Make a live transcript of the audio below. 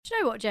Do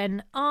you know what,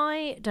 Jen?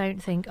 I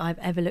don't think I've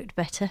ever looked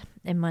better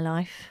in my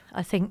life.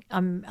 I think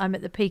I'm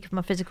at the peak of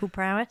my physical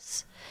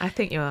prowess. I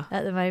think you are.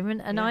 At the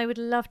moment. And I would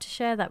love to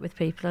share that with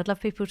people. I'd love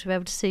people to be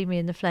able to see me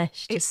in the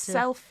flesh. It's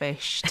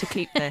selfish to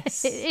keep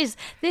this. It is.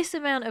 This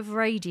amount of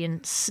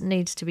radiance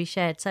needs to be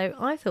shared. So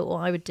I thought what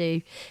I would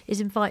do is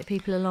invite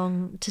people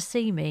along to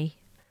see me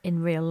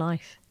in real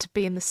life. To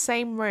be in the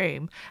same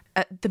room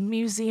at the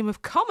Museum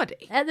of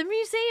Comedy. At the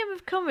Museum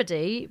of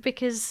Comedy,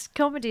 because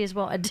comedy is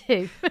what I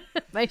do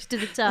most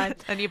of the time.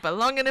 And you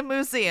belong in a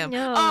museum.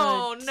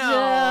 Oh,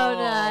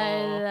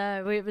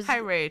 no. It was, how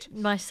rude.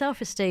 My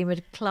self-esteem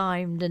had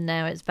climbed and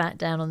now it's back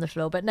down on the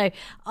floor. But no,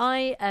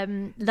 I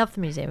love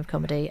the Museum of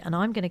Comedy and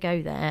I'm going to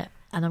go there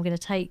and I'm going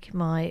to take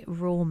my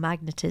raw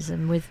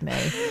magnetism with me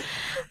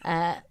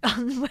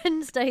on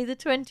Wednesday, the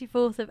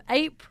 24th of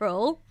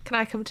April. Can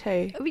I come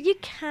too? You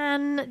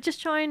can.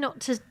 Just try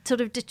not to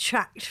sort of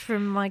detract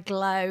from my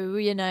glow,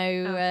 you know.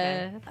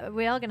 Okay.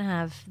 We are going to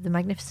have the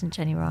magnificent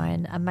Jenny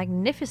Ryan, a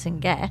magnificent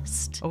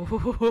guest. Oh.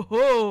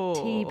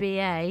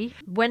 TBA.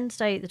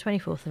 Wednesday, the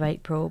 24th of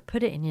April.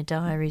 Put it in your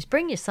diaries.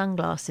 Bring your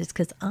sunglasses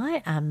because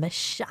I am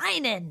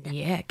shining.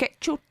 Yeah,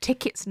 get your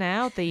tickets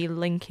now. The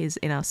link is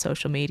in our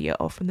social media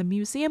or from the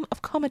Museum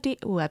of Comedy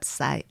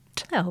website.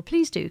 Oh,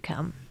 please do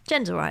come.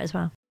 Jen's all right as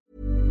well.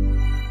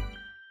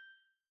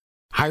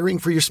 Hiring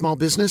for your small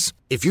business?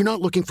 If you're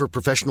not looking for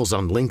professionals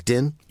on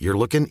LinkedIn, you're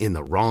looking in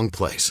the wrong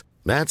place.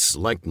 That's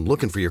like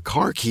looking for your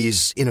car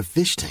keys in a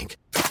fish tank.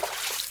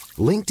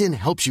 LinkedIn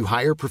helps you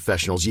hire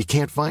professionals you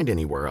can't find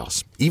anywhere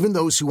else, even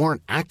those who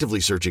aren't actively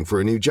searching for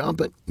a new job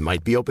but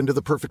might be open to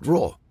the perfect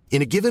role.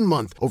 In a given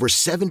month, over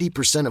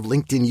 70% of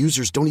LinkedIn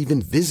users don't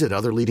even visit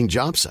other leading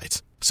job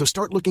sites. So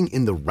start looking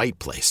in the right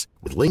place.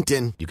 With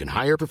LinkedIn, you can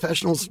hire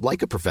professionals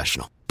like a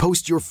professional.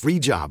 Post your free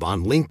job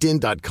on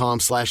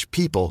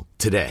linkedin.com/people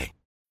today.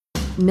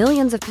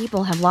 Millions of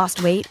people have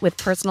lost weight with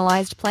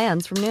personalized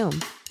plans from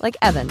Noom. Like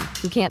Evan,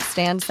 who can't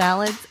stand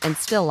salads and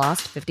still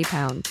lost 50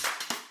 pounds.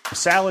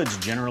 Salads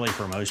generally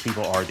for most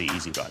people are the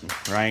easy button,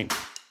 right?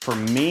 For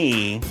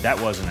me,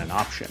 that wasn't an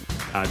option.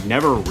 I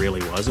never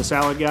really was a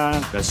salad guy.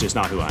 That's just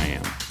not who I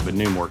am. But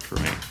Noom worked for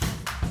me.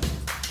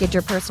 Get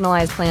your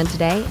personalized plan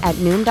today at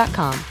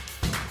Noom.com.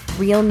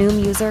 Real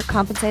Noom user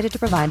compensated to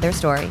provide their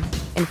story.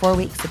 In 4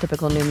 weeks, the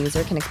typical Noom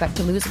user can expect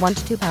to lose 1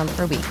 to 2 pounds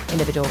per week.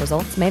 Individual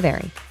results may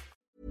vary.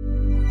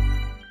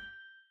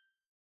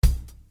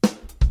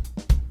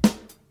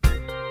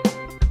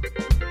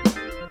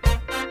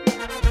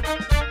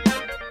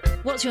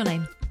 What's your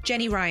name?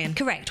 Jenny Ryan.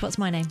 Correct. What's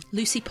my name?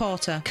 Lucy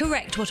Porter.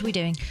 Correct. What are we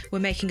doing? We're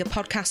making a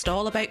podcast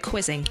all about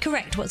quizzing.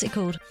 Correct. What's it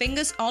called?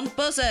 Fingers on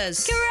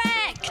Buzzers.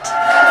 Correct.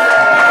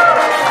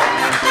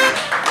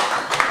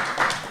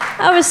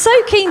 I was so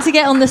keen to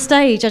get on the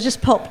stage. I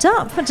just popped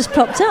up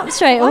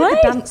straight away.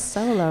 Like a dance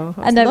solo.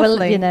 And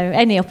well, you know,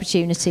 any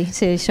opportunity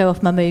to show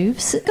off my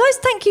moves. Guys,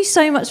 thank you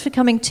so much for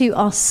coming to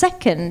our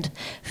second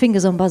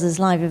Fingers on Buzzers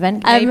live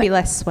event. Maybe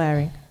less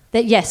swearing.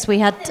 Yes, we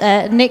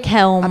had Nick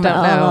Helm at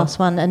our last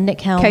one, and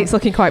Nick Helm. Kate's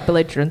looking quite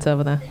belligerent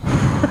over there.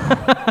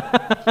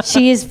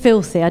 She is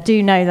filthy, I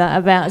do know that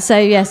about. So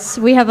yes,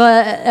 we have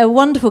a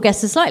wonderful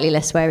guest, a slightly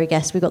less sweary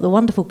guest. We've got the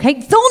wonderful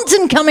Kate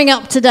Thornton coming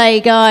up today,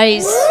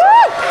 guys.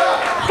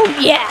 Oh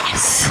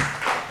yes,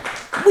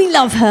 we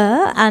love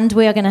her, and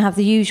we are going to have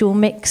the usual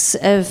mix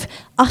of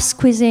us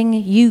quizzing,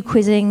 you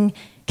quizzing,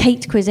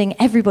 Kate quizzing,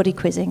 everybody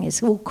quizzing.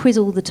 It's all quiz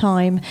all the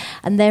time.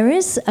 And there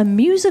is a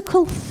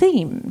musical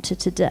theme to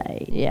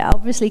today. Yeah,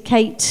 obviously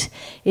Kate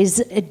is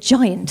a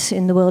giant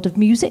in the world of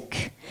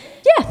music.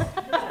 Yeah.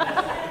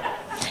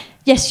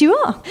 Yes, you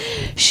are.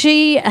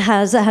 She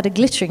has had a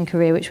glittering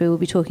career, which we will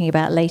be talking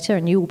about later,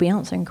 and you will be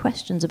answering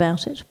questions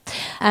about it.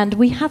 And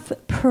we have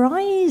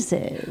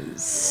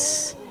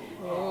prizes.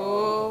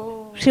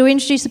 Shall we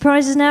introduce the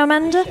prizes now,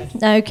 Amanda?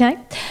 Okay.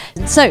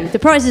 So, the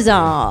prizes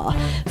are,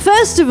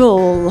 first of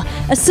all,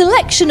 a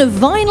selection of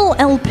vinyl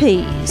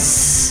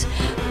LPs.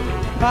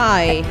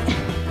 By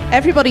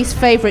everybody's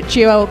favourite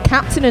duo,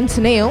 Captain and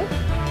Tennille.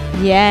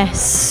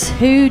 Yes.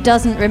 Who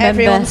doesn't remember?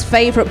 Everyone's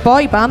favourite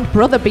boy band,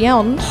 Brother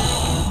Beyond.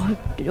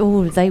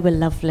 Oh, they were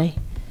lovely.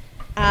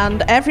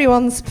 And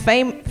everyone's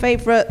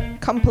favourite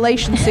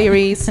compilation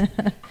series,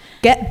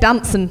 Get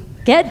Dancin'.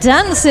 Get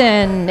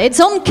Dancing.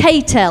 It's on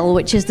KTEL,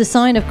 which is the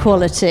sign of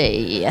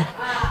quality.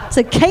 It's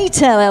a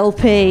KTEL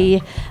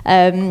LP,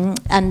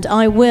 and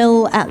I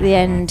will, at the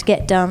end,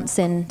 get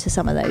dancing to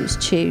some of those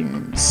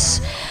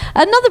tunes.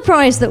 Another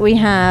prize that we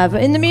have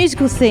in the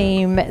musical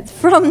theme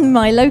from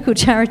my local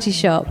charity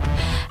shop,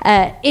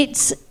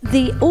 it's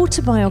the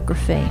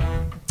autobiography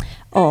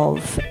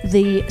of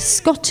the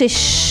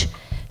Scottish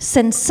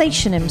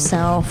sensation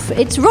himself.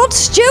 It's Rod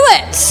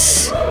Stewart.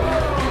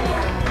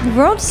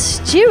 Rod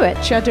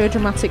Stewart. Should I do a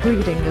dramatic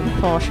reading of the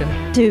portion?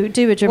 Do a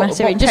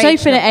dramatic reading. Just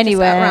open it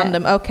anywhere. Just at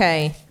random.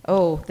 Okay.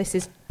 Oh, this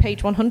is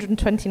page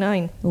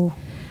 129. Ooh.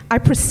 I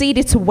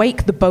proceeded to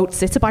wake the boat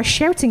sitter by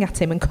shouting at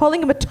him and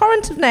calling him a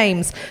torrent of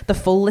names, the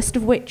full list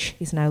of which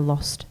is now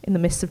lost in the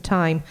mists of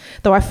time,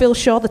 though I feel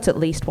sure that at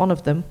least one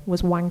of them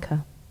was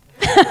wanker.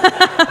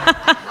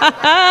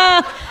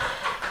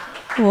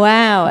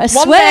 Wow. A One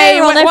swear day,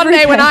 on one every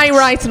day when I page.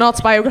 write an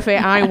autobiography,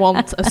 I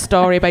want a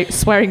story about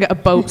swearing at a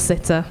boat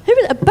sitter. Who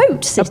is a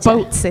boat sitter? A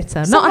boat sitter,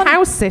 not Someone- a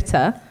house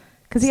sitter,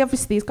 because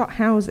he's got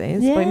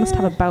houses, but he must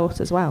have a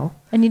boat as well.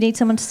 And you need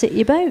someone to sit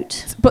your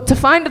boat. But to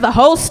find out the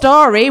whole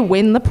story,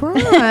 win the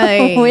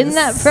prize. Win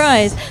that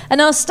prize.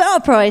 And our star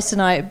prize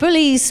tonight,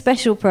 Bully's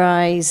special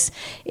prize,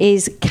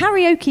 is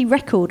karaoke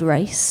record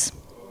race.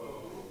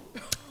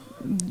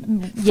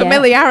 Yeah.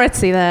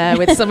 Familiarity there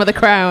with some of the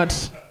crowd.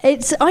 I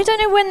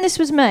don't know when this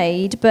was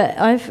made, but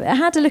I've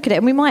had a look at it,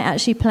 and we might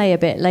actually play a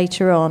bit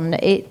later on.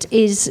 It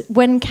is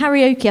when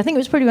karaoke, I think it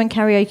was probably when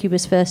karaoke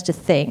was first a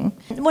thing.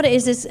 What it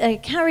is a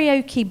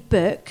karaoke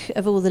book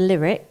of all the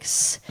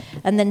lyrics,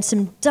 and then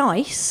some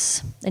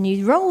dice, and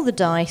you roll the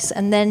dice,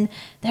 and then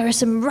there are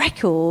some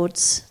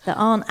records that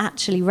aren't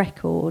actually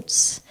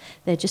records.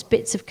 They're just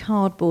bits of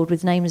cardboard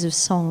with names of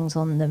songs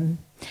on them.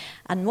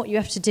 And what you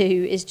have to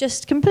do is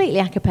just completely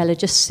a cappella,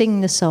 just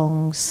sing the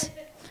songs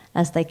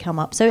as they come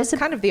up. So It's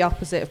kind of the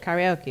opposite of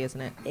karaoke, isn't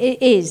it?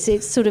 it is.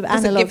 It's sort of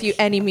Doesn't analog. give you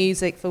any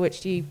music for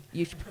which you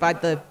should provide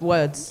the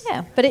words.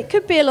 Yeah, but it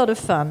could be a lot of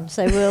fun.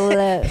 So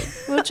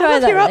we'll try I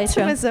love that your later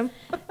on. optimism.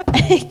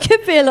 It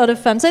could be a lot of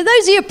fun. So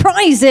those are your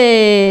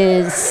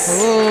prizes.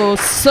 Oh,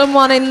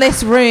 someone in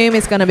this room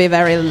is going to be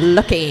very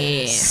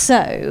lucky.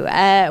 So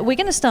we're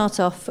going to start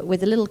off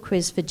with a little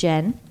quiz for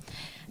Jen.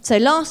 So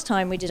last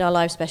time we did our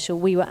live special,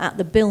 we were at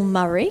the Bill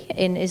Murray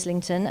in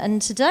Islington, and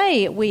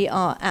today we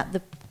are at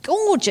the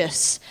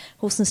gorgeous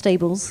Horse and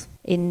Stables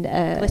in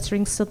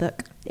Glittering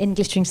Southwark. In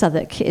Glittering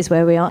Southwark is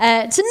where we are.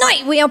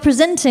 Tonight we are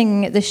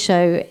presenting the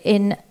show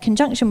in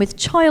conjunction with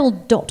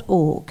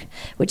Child.org,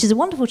 which is a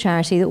wonderful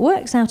charity that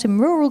works out in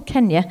rural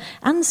Kenya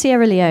and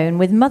Sierra Leone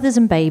with mothers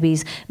and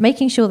babies,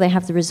 making sure they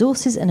have the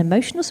resources and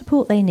emotional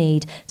support they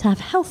need to have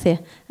healthier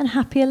and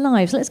happier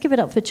lives. Let's give it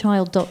up for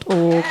Child.org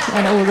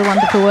and all the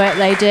wonderful work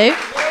they do.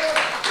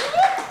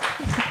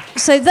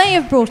 So they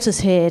have brought us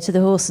here to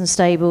the Horse and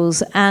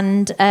Stables,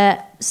 and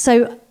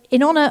so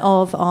in honour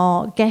of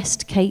our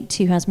guest, Kate,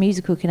 who has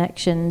musical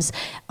connections,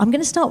 I'm going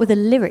to start with a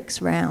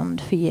lyrics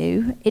round for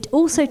you. It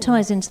also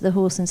ties into the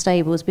Horse and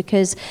Stables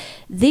because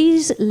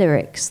these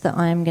lyrics that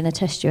I'm going to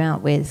test you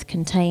out with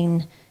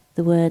contain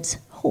the words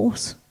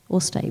horse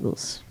or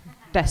stables.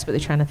 Desperately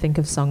trying to think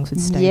of songs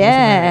with stables.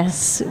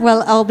 Yes.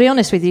 Well, I'll be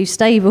honest with you,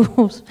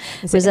 stables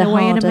Is was it a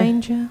Away in a harder...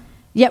 Manger?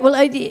 Yeah, well,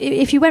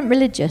 if you went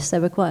religious,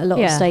 there were quite a lot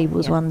of Yeah,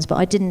 stables yeah. ones, but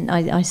I didn't.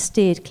 I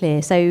steered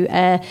clear.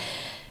 So,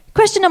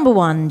 question number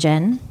 1,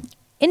 Jen.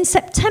 In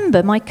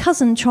September, my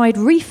cousin tried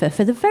reefer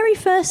for the very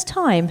first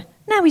time.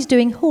 Now he's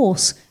doing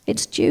horse.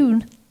 It's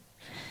June.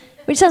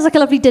 Which sounds like a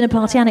lovely dinner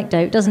party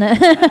anecdote, doesn't it?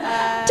 Did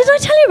I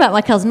tell you about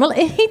my cousin? Well,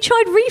 he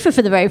tried reefer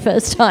for the very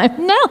first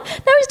time. Now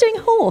he's doing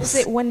horse.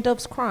 Is it When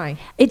Doves Cry?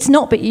 It's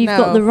not, but you've No.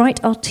 got the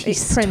right artiste.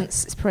 It's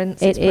Prince. It's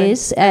Prince. It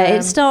is.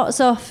 It starts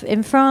off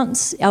in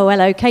France. Oh,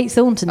 hello, Kate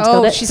Thornton's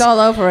Oh, got it. she's all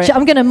over it.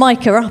 I'm going to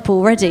mic her up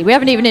already. We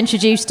haven't even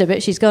introduced her,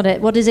 but she's got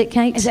it. What is it,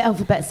 Kate? Is it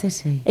Alphabet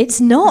City?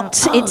 It's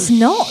not. Oh, It's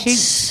not.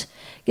 shoot.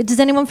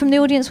 Does anyone from the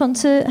audience want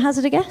to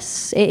hazard a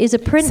guess? It is a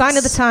Prince. Sign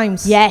of the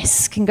Times.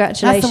 Yes,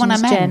 congratulations, That's the one I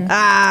meant. Jen.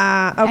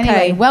 Ah, okay.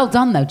 Anyway, well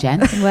done though, Jen.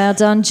 Well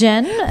done,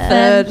 Jen.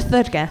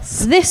 Third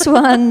guess. This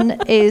one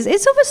is of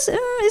is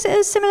it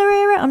a similar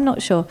era? I'm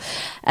not sure.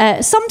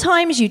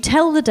 Sometimes you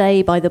tell the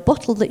day by the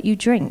bottle that you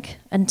drink,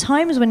 and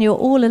times when you're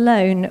all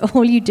alone,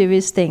 all you do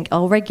is think,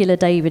 "Oh, regular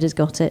David has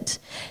got it."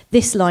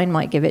 This line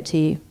might give it to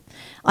you.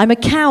 I'm a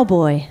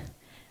cowboy,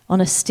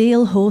 on a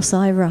steel horse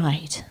I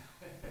ride,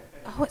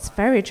 Oh, it's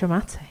very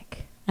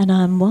dramatic. and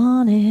I'm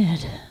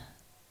wanted.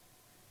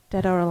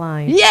 Dead or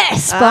Alive.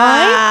 Yes,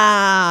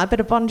 Ah, a bit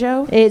of Bon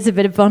Jovi. It's a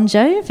bit of Bon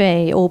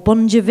Jovi, or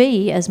Bon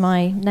Jovi, as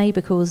my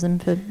neighbour calls them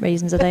for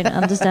reasons I don't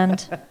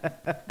understand.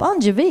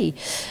 Bon Jovi.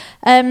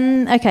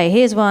 Okay,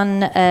 here's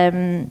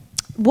one.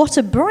 What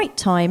a bright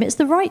time. It's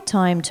the right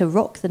time to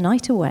rock the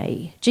night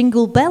away.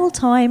 Jingle bell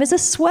time is a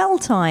swell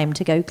time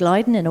to go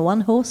gliding in a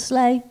one-horse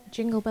sleigh.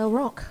 Jingle Bell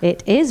Rock.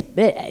 It is.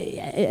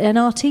 An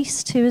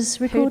artiste who has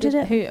recorded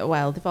it.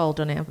 Well, they've all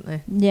done it, haven't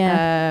they?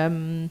 Yeah.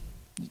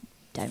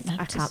 Don't know.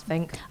 I can't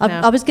think. I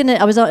No. I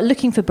was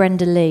looking for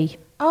Brenda Lee,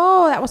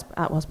 Oh, that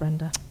was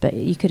Brenda. but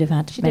you could have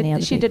had many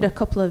other She people. did a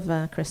couple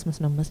of Christmas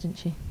numbers, didn't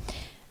she?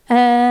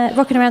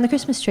 Rocking Around the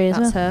Christmas Tree as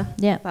That's well. her.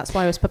 Yeah. That's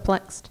why I was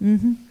perplexed.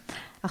 Mm-hmm.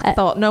 I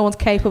thought no one's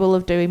capable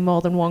of doing more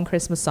than one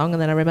Christmas song,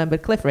 and then I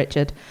remembered Cliff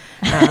Richard.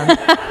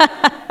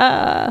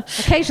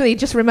 Occasionally, you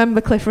just remember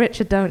Cliff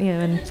Richard, don't you?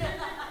 And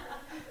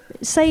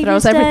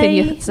Saviour's throws everything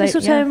Day, you say,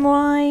 Mistletoe yeah. and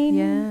Wine.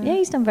 Yeah.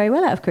 He's done very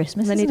well out of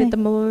Christmas. then he hasn't did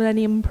the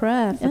Millennium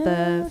Prayer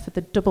for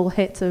the double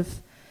hit of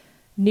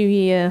New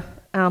Year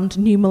and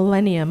New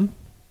Millennium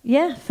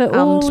Yeah, for and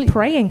all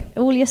praying.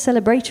 your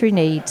celebratory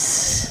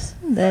needs.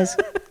 There's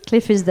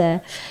Cliff is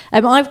there.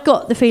 I've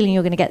got the feeling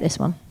you're going to get this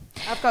one.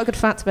 I've got a good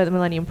fact about the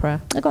Millennium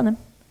Prayer. I've got them.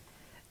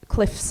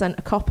 Cliff sent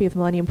a copy of the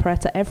Millennium Prayer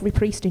to every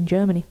priest in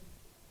Germany.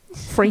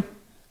 Free.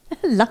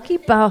 Lucky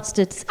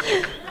bastards.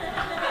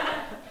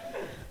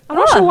 I'm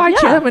not sure why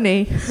yeah.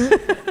 Germany.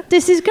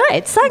 This is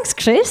great. Thanks,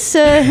 Chris.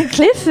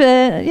 Cliff,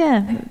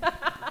 yeah.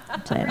 I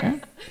don't know.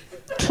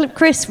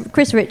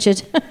 Chris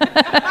Richard.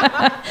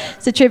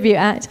 It's a tribute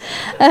act.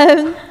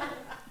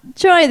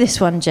 Try this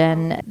one,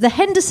 Jen. The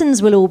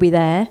Hendersons will all be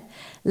there.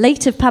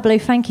 Late of Pablo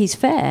Fanke's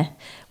fair.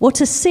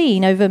 What a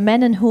scene over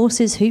men and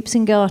horses, hoops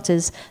and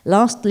garters,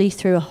 lastly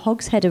through a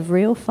hogshead of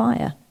real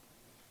fire.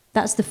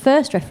 That's the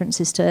first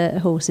references to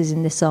horses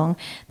in this song.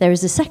 There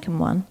is a second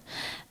one.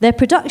 Their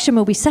production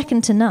will be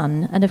second to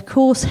none, and of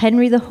course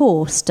Henry the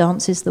Horse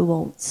dances the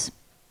waltz.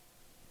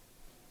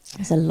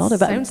 There's a lot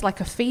about. Sounds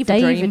like a fever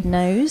David dream.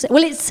 knows.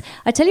 Well,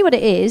 I tell you what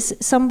it is.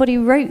 Somebody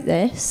wrote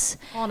this.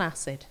 On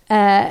acid.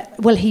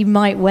 Well, he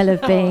might well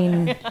have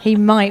been. He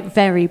might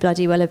very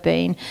bloody well have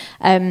been.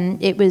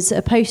 It was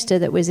a poster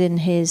that was in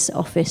his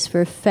office for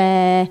a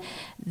fair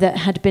that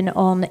had been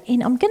on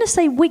in, I'm going to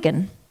say,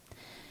 Wigan.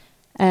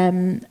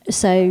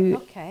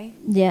 Okay.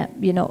 Yeah,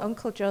 you're not.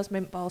 Uncle Joe's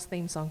Mint Balls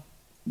theme song.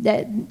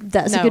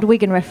 That's a No. good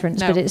Wigan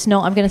reference, No. but it's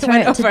not. I'm going to throw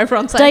Went it over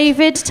everyone's to head.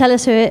 David. Tell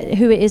us who it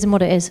is and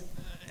what it is.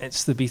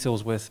 It's the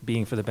Beatles with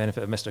Being for the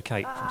Benefit of Mr.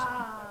 Kite.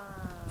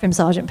 From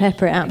Sergeant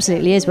Pepper, it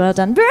absolutely is. Well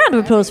done. Round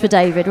of applause for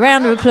David.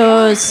 Round of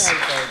applause.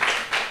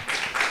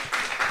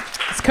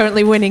 It's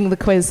currently winning the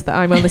quiz that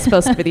I'm only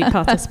supposed to be the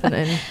participant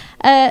in.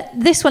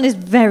 This one is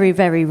very,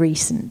 very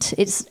recent.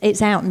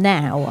 It's out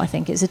now, I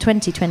think. It's a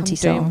 2020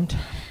 song.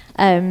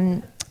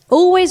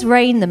 Always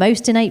rain the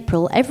most in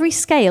April. Every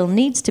scale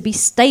needs to be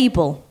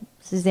stable.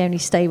 This is the only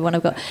stable one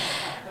I've got.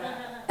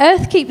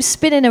 Earth keeps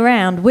spinning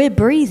around. We're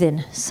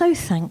breathing. So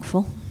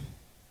thankful.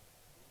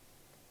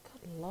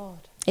 Good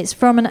Lord. It's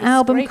from an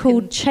album breaking.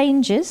 called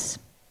Changes,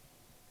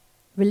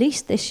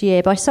 released this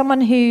year by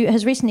someone who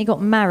has recently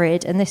got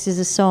married, and this is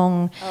a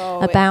song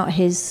about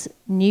his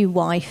new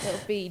wife.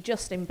 It'll be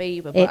Justin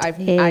Bieber, but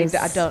It is.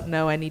 I don't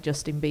know any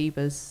Justin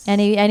Biebers.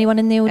 Anyone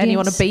in the audience?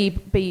 Anyone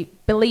a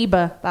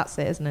believer? That's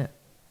it, isn't it?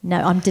 No,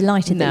 I'm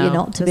delighted that you're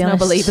not, to be honest. There's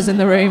no believers in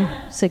the room.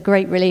 It's a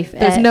great relief.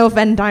 There's no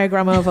Venn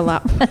diagram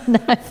overlap.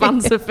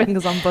 Fans of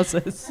fingers on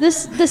buzzers.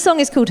 The song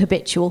is called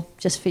Habitual,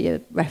 just for your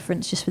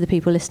reference, just for the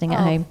people listening at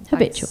home.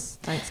 Habitual.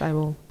 Thanks, I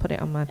will put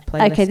it on my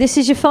playlist. Okay, this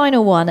is your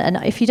final one, and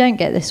if you don't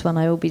get this one,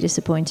 I will be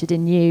disappointed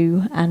in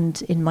you and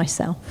in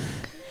myself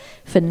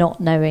for not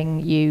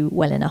knowing you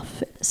well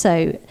enough.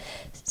 So,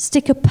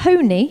 stick a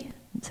pony,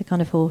 it's a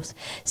kind of horse,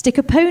 stick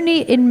a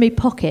pony in me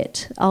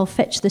pocket, I'll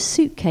fetch the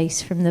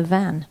suitcase from the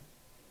van.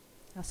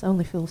 That's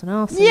Only Fools and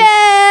Horses.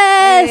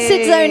 Yes!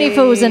 It's Only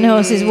Fools and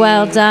Horses,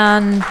 well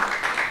done.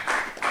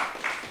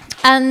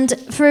 And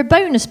for a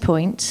bonus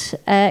point,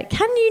 can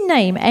you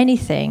name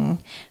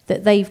anything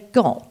that they've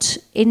got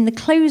in the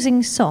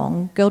closing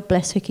song, God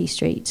Bless Hookie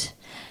Street?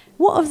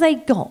 What have they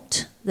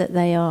got that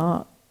they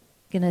are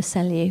going to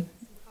sell you?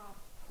 Half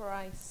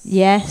price.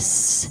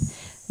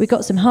 Yes. We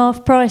got some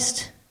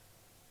half-priced...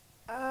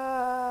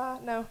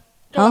 No.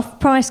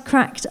 Half-price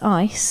cracked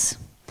ice.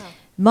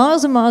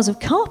 Miles and miles of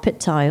carpet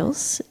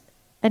tiles.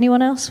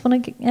 Anyone else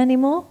want to get any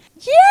more?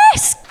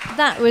 Yes!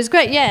 That was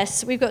great.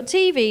 Yes, we've got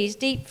TVs,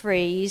 deep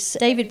freeze,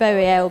 David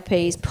Bowie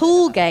LPs,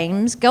 pool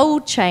games,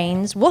 gold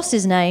chains, what's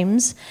his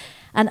names,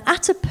 and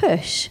at a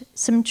push,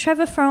 some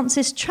Trevor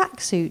Francis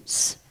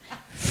tracksuits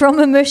from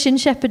a mush in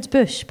Shepherd's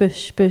Bush.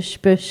 Bush, bush,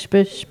 bush,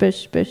 bush,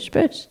 bush, bush,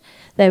 bush.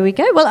 There we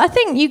go. Well, I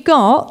think you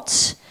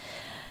got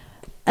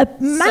a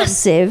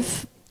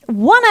massive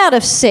 1 out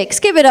of 6.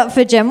 Give it up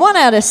for Jen. 1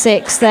 out of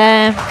 6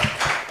 there.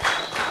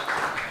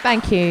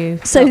 Thank you.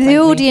 So the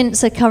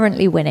audience are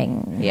currently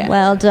winning. Yeah.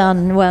 Well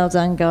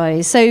done,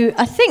 guys. So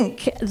I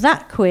think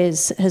that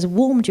quiz has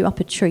warmed you up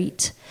a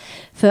treat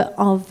for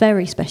our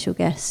very special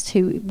guest,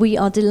 who we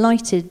are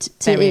delighted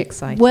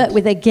to work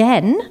with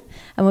again.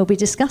 And we'll be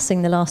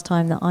discussing the last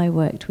time that I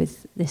worked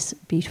with this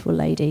beautiful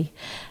lady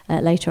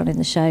later on in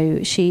the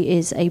show. She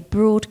is a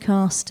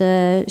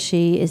broadcaster.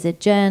 She is a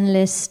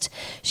journalist.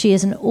 She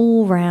is an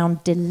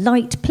all-round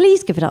delight.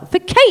 Please give it up for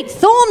Kate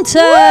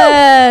Thornton.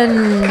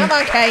 Woo! Come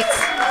on, Kate.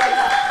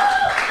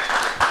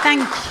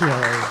 Thank you.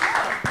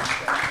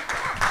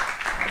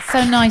 It's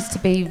so nice to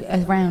be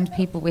around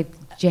people with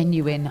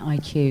genuine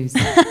IQs.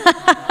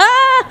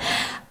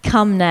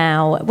 Come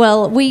now.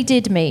 Well, we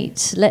did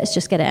meet. Let's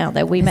just get it out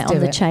there. We met on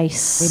the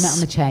Chase. We met on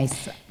the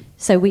Chase.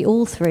 So we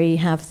all three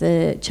have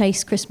the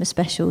Chase Christmas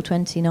Special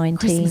 2019.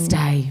 Christmas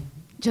Day.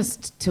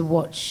 Just to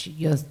watch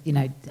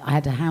I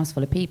had a house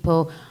full of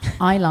people.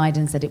 I lied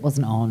and said it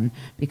wasn't on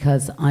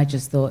because I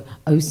just thought,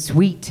 oh,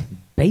 sweet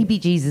baby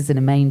Jesus in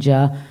a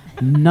manger.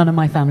 None of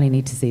my family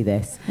need to see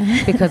this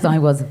because I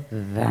was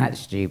that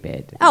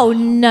stupid. Oh,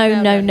 no.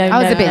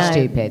 I was a bit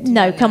stupid.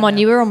 No, come on.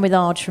 You were on with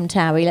Arj from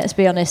Towie, let's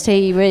be honest.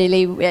 He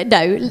really,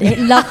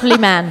 lovely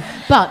man.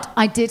 But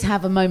I did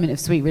have a moment of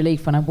sweet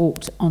relief when I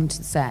walked onto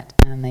the set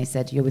and they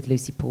said, you're with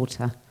Lucy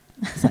Porter.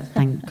 I was like,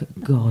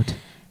 thank God.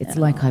 It's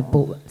like I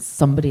bought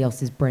somebody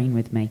else's brain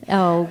with me.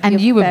 Oh,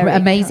 and you were very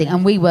amazing, kind.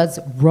 and we was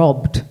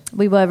robbed.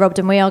 We were robbed,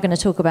 and we are going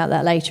to talk about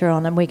that later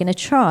on. And we're going to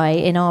try,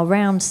 in our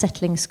round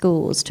settling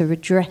scores, to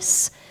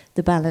redress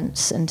the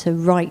balance and to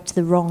right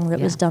the wrong that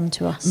was done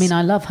to us. I mean,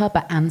 I love her,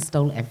 but Anne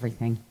stole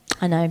everything.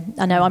 I know.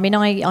 I mean,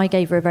 I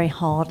gave her a very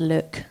hard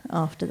look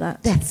after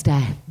that. Death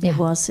stare. It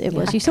was.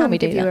 You saw me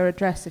do give you that. her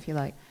address if you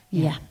like.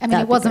 Yeah. I mean,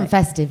 that'd it be wasn't great.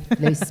 festive,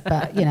 Luce,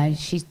 but, you know,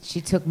 she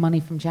took money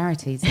from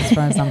charities as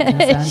far as I'm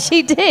concerned.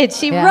 She did.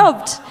 She Yeah.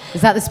 robbed.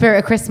 Is that the spirit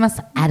of Christmas?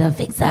 I don't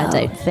think so. I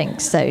don't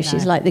think so.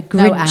 She's like the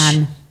No, Grinch.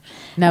 Anne.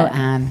 No,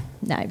 Anne.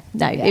 No.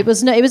 Yeah. It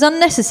was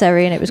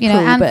unnecessary and it was You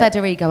cruel. know, Anne but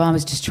Federico, I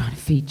was just trying to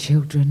feed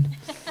children.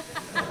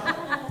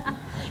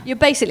 you're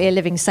basically a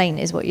living saint,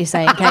 is what you're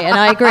saying, Kate. And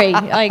I agree.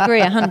 I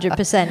agree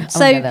 100%. I So,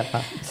 won't go that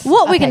far.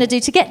 what we're Okay. going to do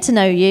to get to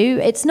know you,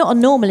 it's not a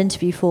normal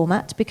interview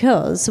format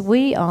because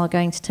we are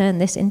going to turn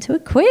this into a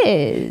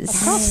quiz.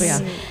 Of course we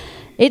are.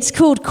 It's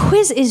called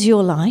Quiz Is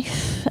Your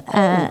Life.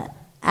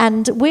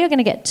 And we are going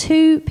to get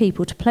two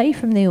people to play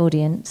from the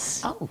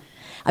audience. Oh.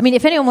 I mean,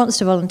 if anyone wants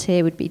to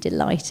volunteer, we'd be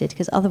delighted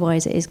because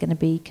otherwise it is going to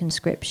be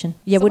conscription.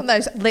 Yeah, Some of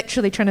those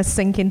literally trying to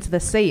sink into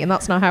the seat, and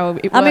that's not how it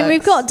works. I mean,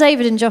 we've got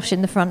David and Josh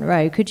in the front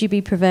row. Could you be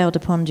prevailed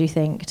upon, do you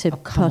think, to Come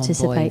on,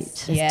 participate?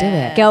 boys. Let's do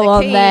it. Go The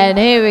on key. then.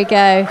 Here we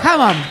go.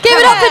 Come on. Give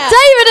it up for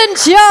David and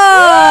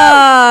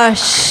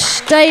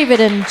Josh. David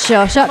and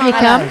Josh, up you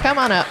come. Come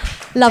on up.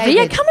 Lovely.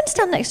 David. Yeah, come and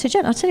stand next to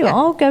Jen. I'll tell you what,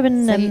 I'll go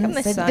and... So, on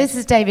this so side. this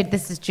is David,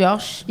 this is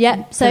Josh.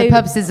 Yeah, For so- the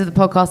purposes of the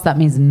podcast, that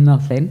means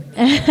nothing.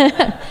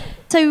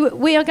 So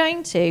we are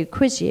going to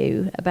quiz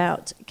you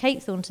about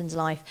Kate Thornton's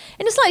life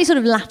in a slightly sort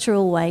of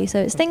lateral way. So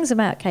it's things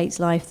about Kate's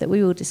life that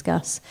we will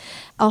discuss.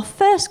 Our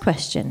first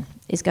question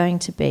is going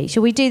to be,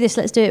 shall we do this?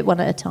 Let's do it one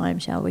at a time,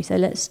 shall we? So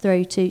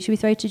should we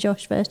throw to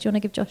Josh first? Do you want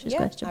to give Josh his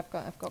question? I've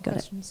got Got it.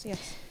 questions.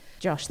 Yes.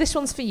 Josh, this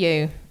one's for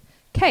you.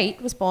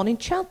 Kate was born in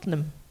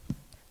Cheltenham,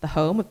 the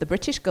home of the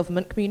British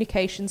Government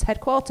Communications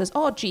Headquarters,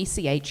 or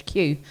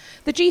GCHQ.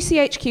 The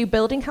GCHQ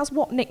building has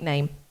what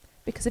nickname?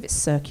 Because of its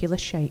circular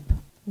shape.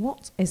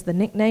 What is the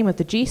nickname of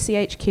the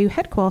GCHQ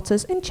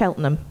headquarters in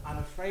Cheltenham? I'm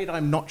afraid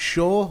I'm not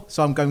sure,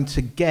 so I'm going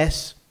to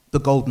guess the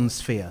Golden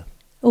Sphere.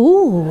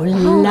 Ooh,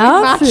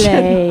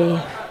 lovely.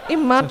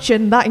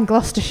 Imagine that in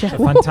Gloucestershire. A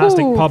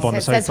fantastic pub on the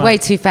That's south way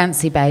bank. too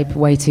fancy, babe.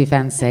 Way too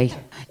fancy.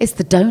 It's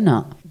the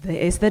donut.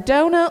 There is the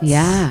donuts.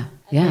 Yeah.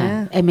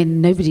 Yeah. I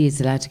mean, nobody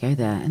is allowed to go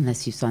there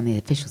unless you sign the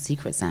Official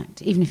Secrets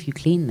Act, even if you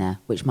clean there,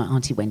 which my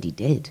Auntie Wendy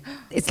did.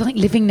 It's like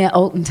living near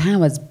Alton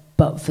Towers,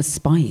 but for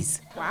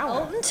spies.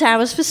 Alton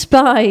Towers for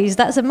Spies.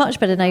 That's a much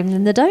better name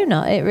than the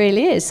donut. It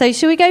really is. So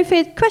shall we go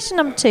for question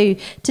number 2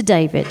 to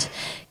David?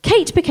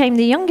 Kate became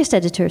the youngest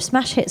editor of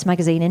Smash Hits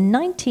magazine in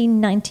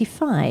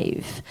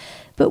 1995.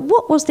 But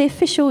what was the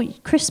official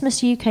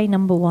Christmas UK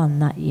number 1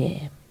 that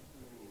year?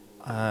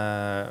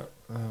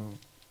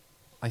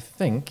 I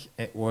think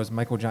it was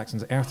Michael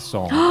Jackson's Earth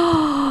Song.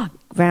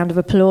 Round of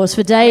applause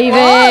for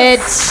David.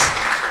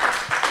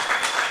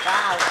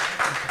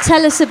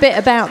 Tell us a bit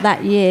about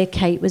that year,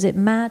 Kate. Was it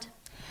mad?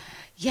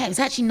 Yeah, it was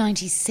actually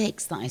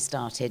 96 that I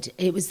started.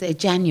 It was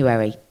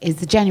January. It's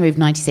the January of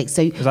 96.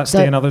 So, Does that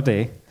stay another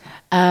day?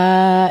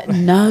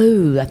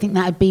 No, I think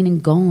that had been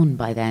and gone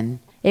by then.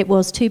 It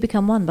was Two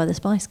Become One by the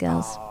Spice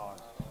Girls.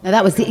 No,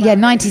 that was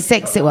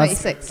 96 it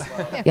was. 96.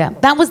 Yeah,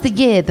 that was the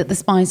year that the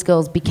Spice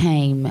Girls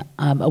became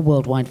a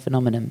worldwide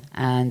phenomenon.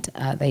 And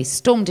they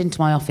stormed into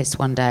my office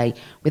one day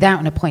without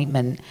an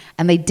appointment,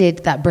 and they did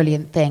that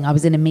brilliant thing. I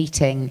was in a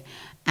meeting,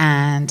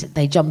 and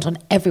they jumped on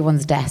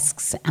everyone's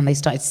desks, and they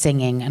started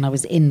singing. And I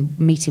was in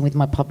meeting with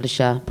my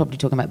publisher, probably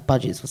talking about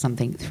budgets or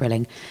something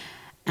thrilling.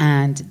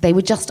 And they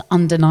were just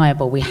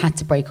undeniable. We had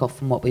to break off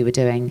from what we were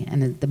doing.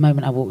 And the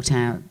moment I walked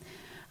out,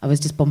 I was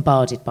just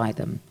bombarded by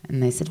them.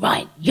 And they said,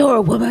 right, you're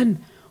a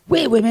woman,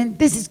 we're women,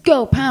 this is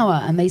girl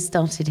power. And they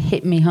started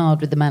hitting me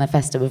hard with the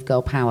manifesto of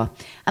girl power.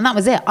 And that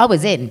was it. I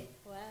was in.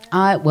 Wow.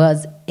 I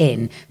was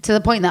in. To the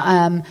point that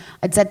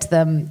I'd said to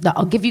them, that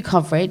I'll give you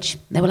coverage.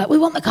 They were like, we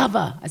want the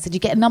cover. I said, you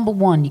get a number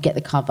 1, you get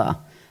the cover.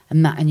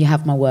 And you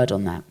have my word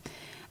on that.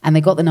 And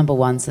they got the number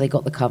 1, so they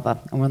got the cover.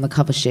 And we're on the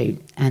cover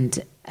shoot.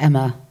 And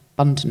Emma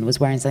Bunton was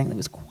wearing something that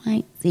was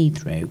quite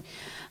see-through.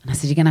 And I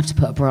said, you're going to have to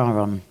put a bra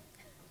on.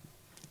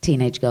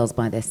 Teenage girls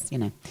buy this, you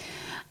know.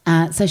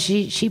 So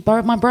she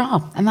borrowed my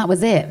bra, and that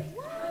was it.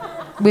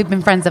 We've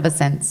been friends ever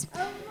since.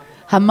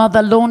 Her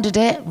mother laundered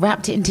it,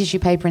 wrapped it in tissue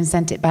paper, and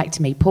sent it back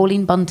to me.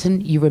 Pauline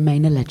Bunton, you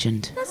remain a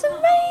legend. That's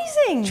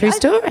amazing. True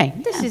story.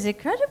 This is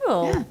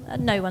incredible. Yeah.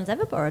 No one's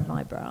ever borrowed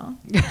my bra.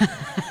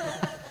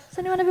 Has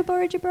anyone ever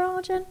borrowed your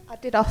bra, Jen? I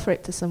did offer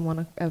it to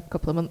someone a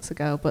couple of months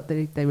ago, but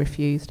they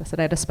refused. I said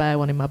I had a spare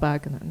one in my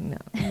bag, and no,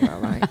 you're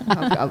all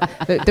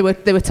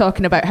right. They were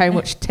talking about how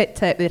much tit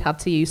tape they'd had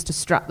to use to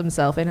strap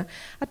themselves in,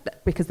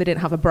 because they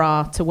didn't have a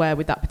bra to wear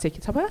with that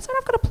particular type. I said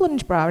I've got a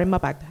plunge bra in my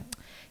bag.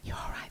 You're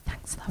all right,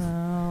 thanks, love.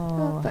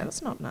 Oh.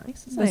 That's not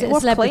nice. Was it a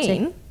was celebrity?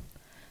 clean.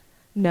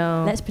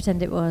 No. Let's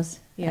pretend it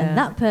was. Yeah. And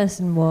that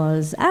person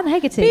was Anne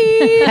Hegarty.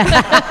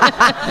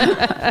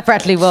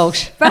 Bradley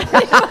Walsh.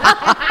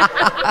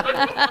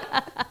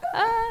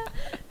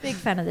 Big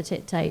fan of the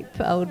tit tape,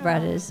 old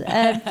Bradders.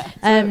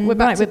 We're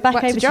back we're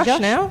back over to Josh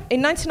now.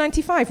 In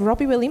 1995,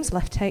 Robbie Williams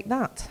left Take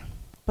That.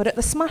 But at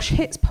the Smash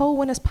Hits poll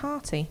winners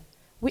party,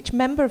 which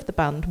member of the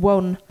band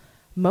won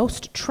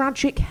Most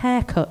Tragic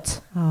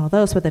Haircut? Oh,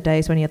 those were the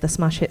days when you had the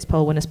Smash Hits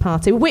poll winners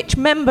party. Which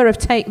member of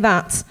Take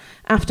That,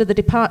 after the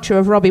departure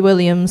of Robbie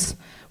Williams,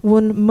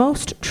 won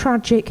Most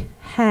Tragic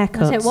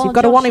haircuts. While You've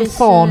got a Josh 1 in is,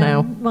 4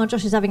 now. While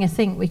Josh is having a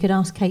think, we could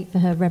ask Kate for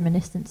her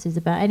reminiscences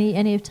about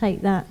any of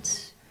Take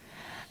That.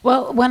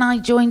 Well, when I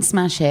joined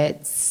Smash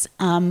Hits,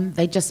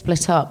 they just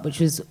split up, which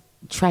was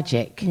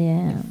tragic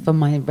for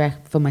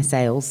my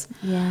sales.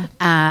 Yeah.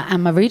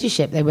 And my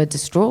readership, they were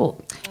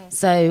distraught.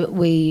 So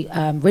we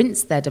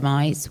rinsed their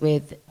demise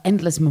with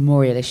endless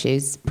memorial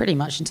issues, pretty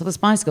much until the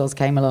Spice Girls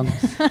came along.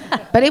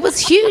 But it was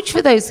huge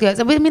for those girls.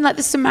 I mean, like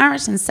the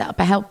Samaritans set up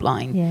a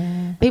helpline.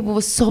 Yeah. People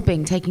were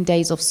sobbing, taking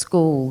days off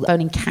school,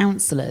 phoning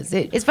counsellors.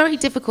 It's very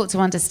difficult to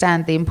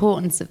understand the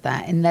importance of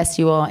that unless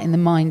you are in the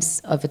minds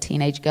of a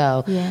teenage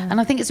girl. Yeah.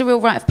 And I think it's a real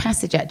rite of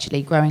passage,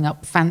 actually, growing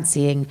up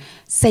fancying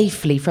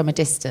safely from a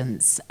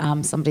distance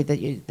somebody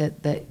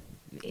that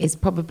is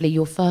probably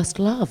your first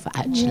love,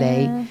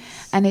 actually. Yes.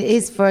 And it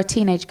is, for a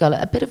teenage girl,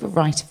 a bit of a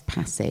rite of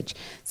passage.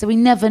 So we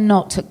never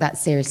not took that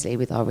seriously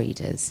with our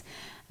readers.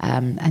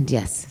 And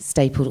yes,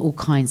 stapled all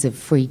kinds of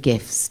free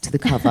gifts to the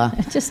cover.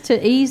 Just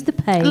to ease the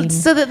pain.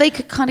 So that they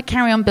could kind of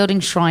carry on building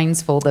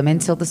shrines for them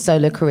until the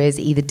solo careers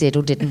either did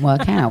or didn't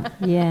work out.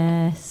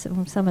 Yes,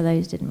 some of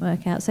those didn't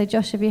work out. So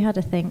Josh, have you had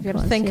a think? You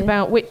have to think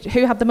about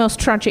who had the most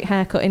tragic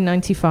haircut in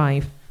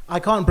 95. I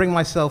can't bring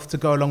myself to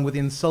go along with the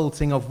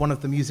insulting of one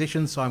of the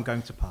musicians, so I'm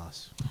going to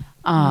pass.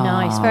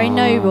 Nice, very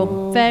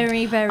noble,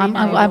 very, very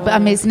noble. I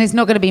mean, it's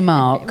not going to be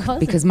Mark, It wasn't.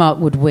 because Mark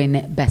would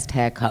win best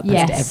haircut,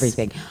 best Yes.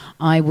 everything.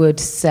 I would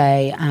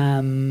say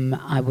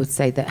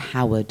that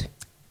Howard.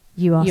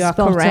 You are spot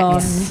correct.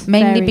 on.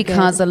 Mainly Very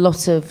because good. a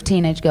lot of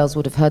teenage girls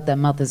would have heard their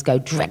mothers go,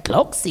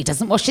 dreadlocks, he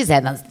doesn't wash his hair,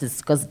 that's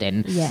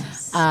disgusting.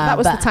 Yes. That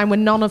was the but time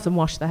when none of them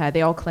washed their hair.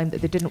 They all claimed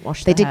that they didn't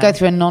wash They their did hair. go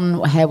through a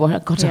non-hair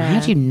wash. God, how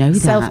do you know that?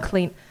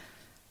 Self-clean.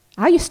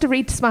 I used to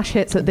read Smash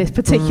Hits at this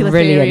particular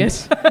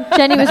Brilliant. period.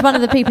 Jenny was one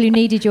of the people who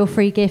needed your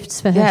free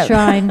gifts for her Yeah.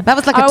 shrine. That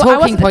was like a I talking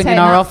wasn't point in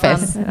a our Tay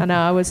office. fan. I know,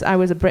 I was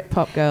a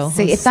Britpop girl.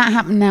 See, if that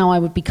happened now, I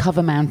would be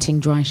cover mounting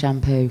dry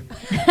shampoo.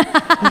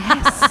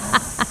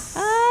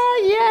 Ah,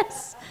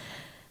 yes.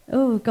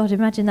 Oh, God,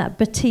 imagine that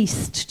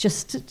Batiste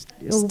just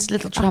all a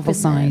little up travel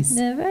in there. size.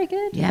 Yeah, very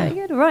good, Yeah.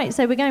 very good. Right,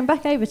 so we're going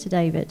back over to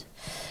David.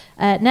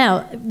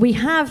 Now,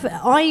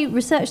 I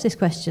researched this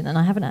question and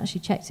I haven't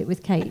actually checked it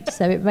with Kate,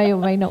 so it may or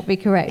may not be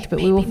correct,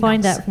 but we will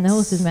find out from the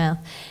horse's mouth.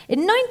 In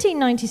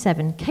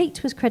 1997,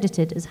 Kate was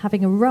credited as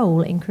having a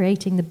role in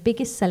creating the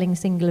biggest selling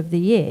single of the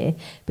year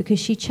because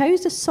she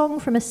chose a song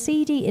from a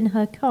CD in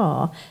her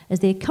car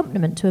as the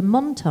accompaniment to a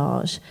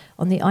montage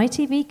on the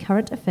ITV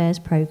Current Affairs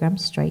programme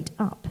Straight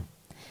Up.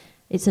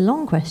 It's a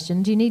long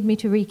question. Do you need me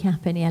to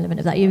recap any element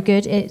of that? You're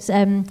good. It's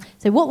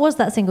so what was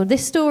that single?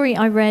 This story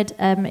I read,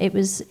 it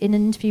was in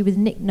an interview with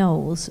Nick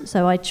Knowles,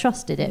 so I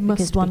trusted it Must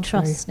because be one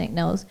true. trusts Nick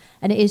Knowles.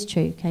 And it is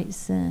true,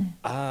 Kate's... It's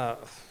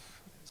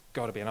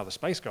got to be another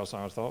Spice Girl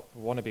song, I thought.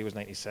 Wannabe was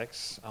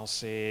 96. I'll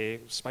say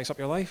Spice Up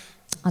Your Life.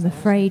 I'm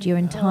afraid you're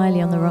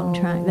entirely on the wrong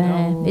track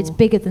there. It's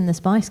bigger than the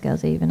Spice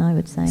Girls even, I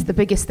would say. It's the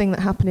biggest thing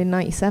that happened in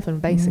 97,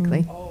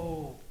 basically.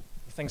 Oh,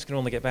 things can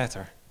only get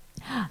better.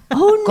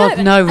 Oh, no.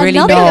 God, no, really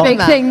Another not. big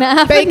thing that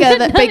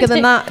happened. Bigger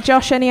than that.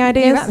 Josh, any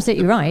ideas? You're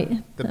absolutely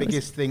right. The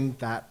biggest thing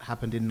that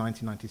happened in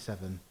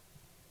 1997.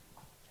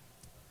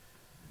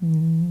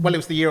 Well, it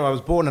was the year I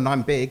was born, and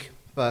I'm big,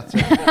 but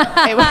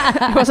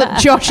It wasn't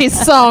Josh's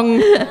song.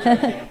 but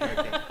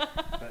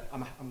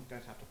I'm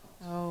going to have to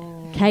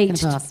pass.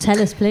 Kate, Gonna pass.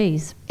 tell us,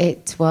 please.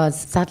 It was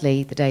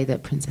sadly the day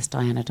that Princess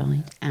Diana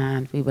died,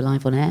 and we were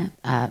live on air.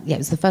 It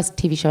was the first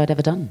TV show I'd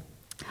ever done.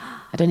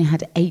 I'd only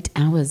had 8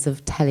 hours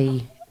of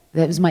telly.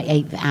 That was my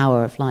 8th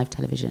hour of live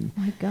television.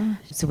 Oh my gosh.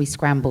 So we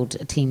scrambled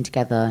a team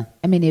together.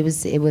 I mean, it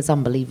was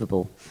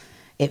unbelievable.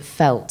 It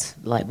felt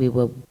like we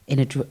were in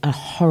a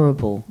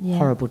horrible,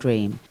 horrible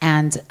dream.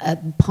 And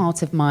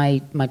part of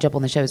my job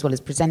on the show, as well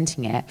as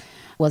presenting it,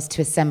 was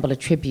to assemble a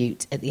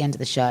tribute at the end of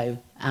the show,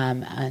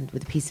 and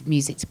with a piece of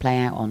music to play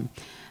out on.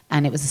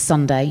 And it was a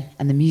Sunday,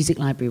 and the music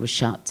library was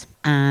shut.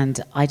 And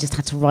I just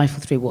had to rifle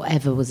through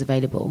whatever was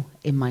available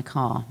in my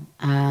car.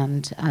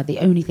 And the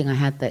only thing I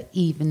had that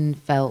even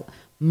felt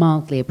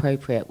mildly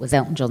appropriate was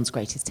Elton John's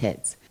Greatest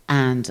Hits.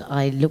 And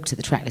I looked at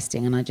the track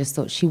listing and I just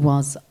thought she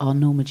was our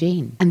Norma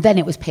Jean. And then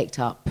it was picked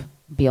up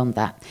beyond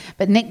that.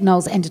 But Nick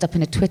Knowles ended up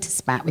in a Twitter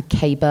spat with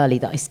Kay Burley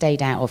that I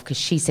stayed out of because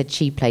she said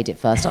she played it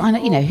first.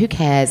 Who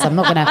cares? I'm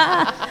not going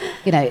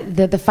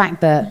to, the fact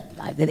that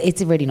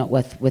it's really not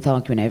worth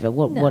arguing over.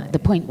 What the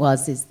point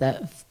is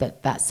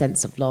that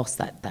sense of loss,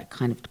 that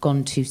kind of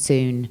gone too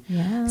soon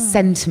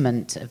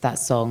sentiment of that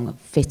song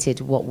fitted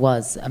what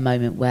was a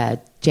moment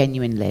where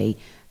genuinely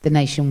the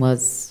nation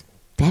was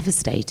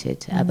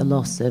devastated at the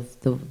loss of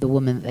the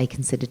woman that they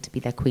considered to be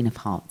their Queen of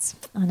Hearts.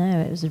 I know,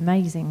 it was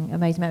amazing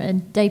moment.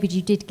 And David,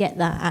 you did get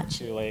that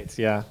actually. Too late,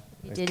 yeah.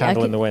 did.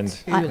 Candle I in the wind.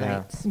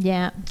 Yeah.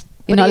 Yeah.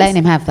 You're not letting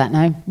him have that,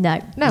 no? No.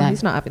 No,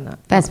 he's not having that.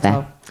 That's Not at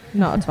fair. all.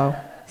 Not at all.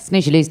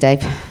 Snooze you lose,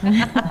 Dave.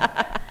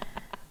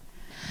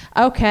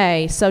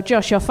 Okay, so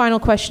Josh, your final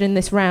question in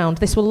this round.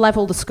 This will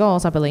level the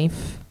scores, I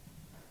believe.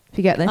 If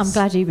you get this. I'm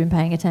glad you've been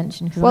paying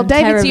attention. 'Cause Well, I'm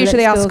David's terrible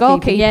usually at our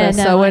scorekeeper, Yeah,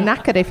 no, so we're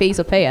knackered if he's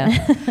up here.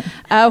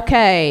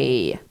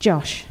 Okay,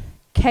 Josh,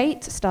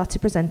 Kate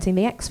started presenting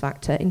The X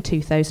Factor in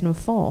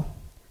 2004.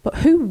 But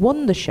who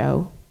won the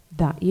show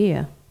that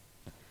year?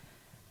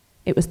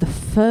 It was the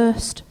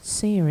first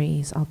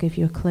series. I'll give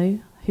you a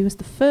clue. Who was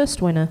the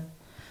first winner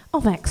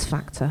of X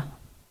Factor?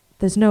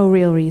 There's no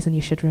real reason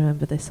you should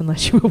remember this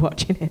unless you were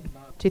watching it.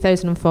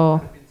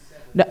 2004.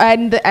 No,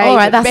 and all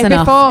right, that's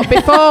enough.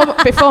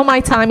 Before my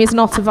time is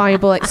not a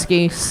viable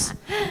excuse.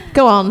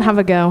 Go on, have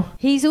a go.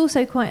 He's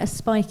also quite a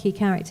spiky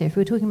character. If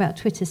we're talking about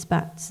Twitter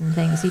spats and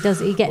things, he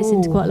gets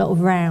into quite a lot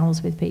of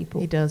rows with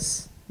people. He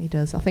does.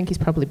 I think he's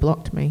probably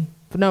blocked me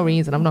for no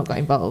reason. I've not got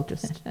involved.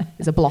 Just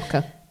he's a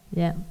blocker.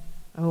 Yeah.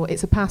 Oh,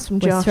 it's a pass from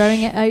We're Josh.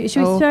 throwing it out.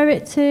 Should we throw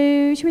it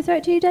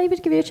to you,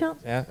 David? Give you a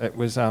chance. Yeah, it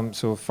was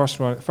so first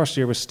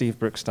year was Steve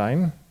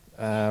Brookstein.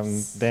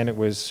 Then it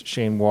was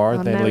Shane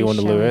Ward, then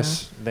Leona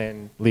Lewis,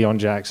 then Leon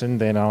Jackson,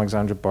 then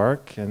Alexandra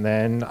Burke, and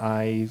then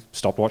I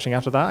stopped watching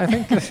after that, I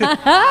think. By the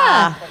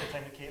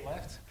time Kate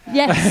left.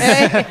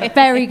 Yes.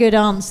 Very good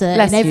answer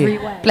Bless in you. every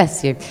way.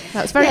 Bless you.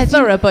 That was very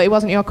thorough, but it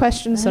wasn't your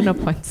question, so no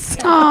points.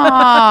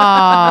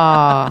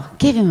 Ah,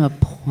 give him a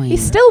point. He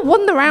still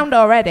won the round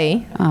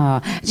already.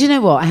 Ah, do you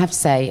know what I have to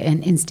say?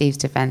 In Steve's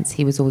defence,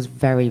 he was always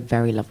very,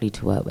 very lovely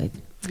to work with.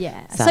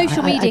 Yeah, So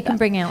social media can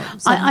bring out.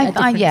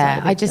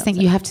 I just think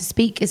you have to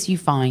speak as you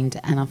find,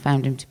 and I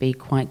found him to be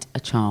quite a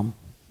charm.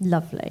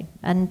 Lovely.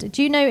 And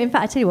do you know? In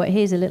fact, I tell you what.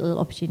 Here's a little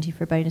opportunity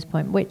for a bonus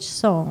point. Which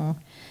song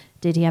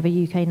did he have a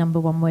UK number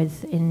one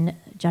with in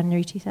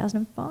January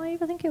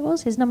 2005? I think it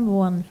was his number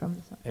one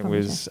from. It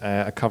was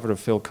a cover of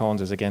Phil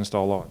Collins' "Against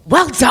All Odds."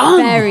 Well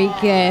done. Very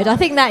good. I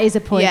think that is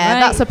a point. Yeah, right?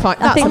 that's a point.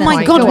 I think Oh that's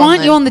my a God, point. why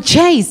aren't you on the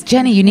chase?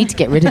 Jenny, you need to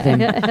get rid of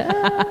him.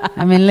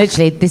 I mean,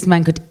 literally, this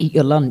man could eat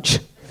your lunch.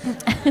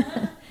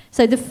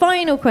 So the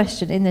final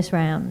question in this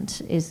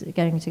round is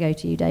going to go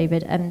to you,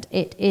 David, and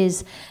it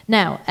is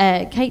now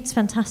Kate's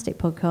fantastic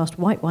podcast,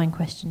 White Wine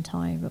Question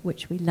Time,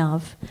 which we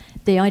love.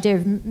 The idea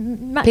of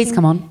matching Please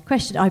come on.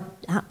 question. I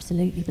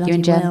absolutely bloody You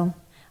and Jen? will.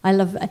 I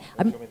love.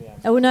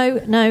 Oh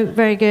no,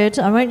 very good.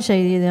 I won't show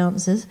you the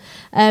answers.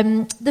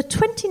 The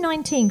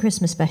 2019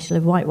 Christmas special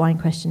of White Wine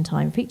Question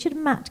Time featured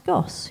Matt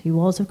Goss, who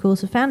was, of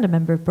course, a founder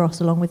member of Bros,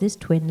 along with his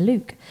twin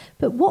Luke.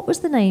 But what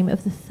was the name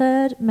of the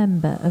third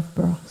member of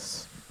Bros?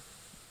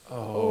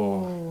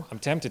 Oh, I'm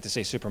tempted to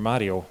say Super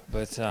Mario,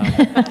 but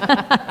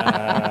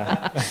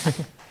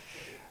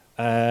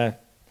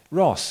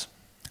Ross.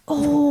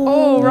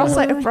 Oh, Ross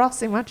out of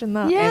Bros. Imagine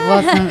that.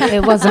 Yeah.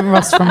 It wasn't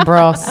Ross from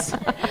Bros.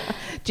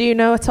 Do you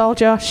know at all,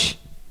 Josh?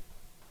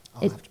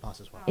 I'll have to pass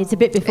as well. It's a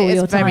bit before It is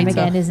your very time tough.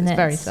 again, isn't It's it?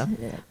 very tough.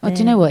 Oh, do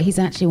you know what? He's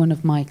actually one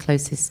of my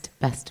closest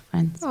best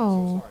friends.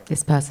 Oh,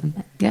 This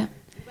person. Yeah.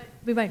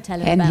 We won't tell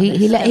him And about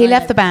he this.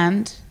 left the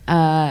band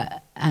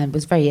and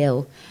was very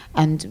ill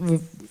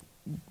and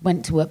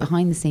went to work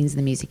behind the scenes in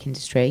the music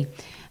industry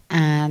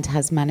and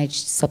has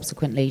managed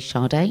subsequently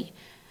Sade,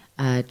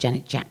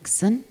 Janet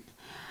Jackson,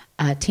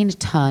 Tina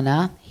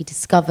Turner. He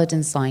discovered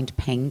and signed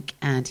Pink,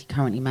 and he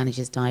currently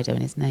manages Dido,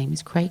 and his name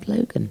is Craig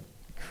Logan.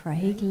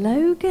 Craig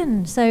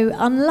Logan. So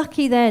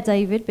unlucky there,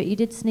 David, but you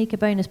did sneak a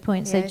bonus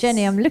point. So, Yes.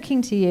 Jenny, I'm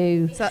looking to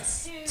you. so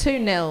that's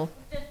 2-0.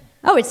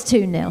 Oh, it's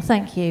 2-0.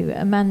 Thank you,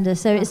 Amanda.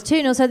 So it's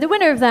 2-0. So the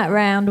winner of that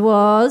round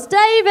was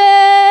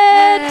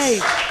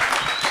David!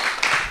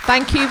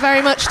 Thank you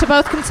very much to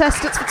both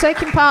contestants for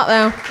taking part,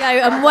 though. Go,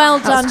 and well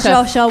That done, was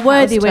tough. Josh, our That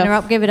worthy was winner.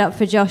 tough. Up, give it up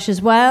for Josh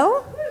as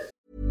well.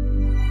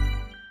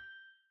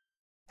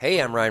 Hey,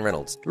 I'm Ryan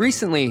Reynolds.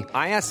 Recently,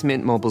 I asked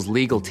Mint Mobile's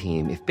legal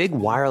team if big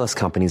wireless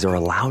companies are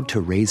allowed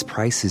to raise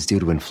prices due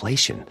to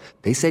inflation.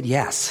 They said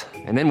yes.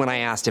 And then when I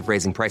asked if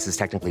raising prices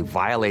technically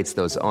violates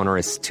those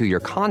onerous two-year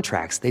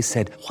contracts, they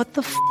said, "What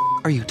the f***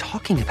 are you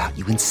talking about,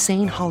 you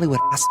insane Hollywood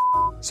ass?"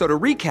 So to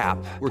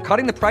recap, we're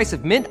cutting the price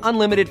of Mint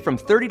Unlimited from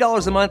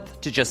 $30 a month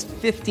to just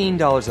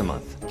 $15 a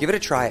month. Give it a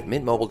try at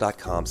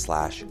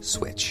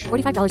mintmobile.com/switch.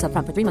 $45 up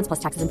front for 3 months plus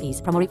taxes and fees.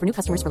 Promo rate for new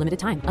customers for limited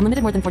time.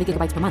 Unlimited more than 40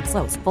 gigabytes per month.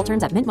 Slows full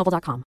terms at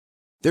mintmobile.com.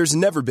 There's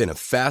never been a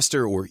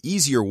faster or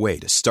easier way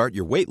to start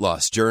your weight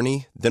loss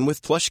journey than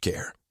with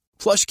PlushCare.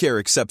 PlushCare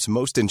accepts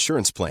most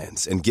insurance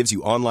plans and gives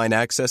you online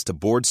access to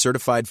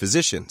board-certified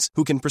physicians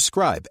who can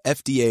prescribe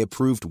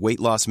FDA-approved weight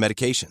loss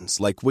medications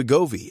like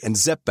Wegovy and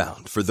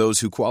Zepbound for those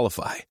who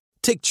qualify.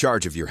 Take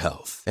charge of your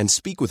health and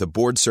speak with a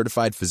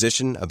board-certified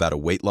physician about a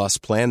weight loss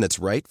plan that's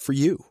right for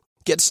you.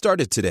 Get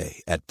started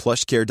today at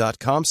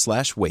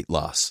plushcare.com/weight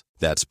loss.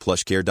 That's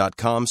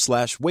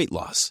plushcare.com/weight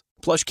loss.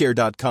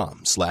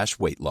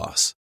 plushcare.com/weight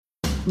loss.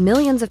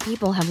 Millions of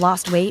people have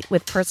lost weight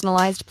with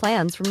personalized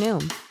plans from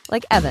Noom.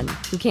 Like Evan,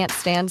 who can't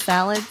stand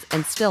salads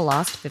and still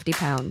lost 50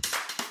 pounds.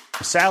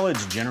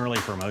 Salads generally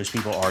for most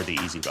people are the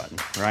easy button,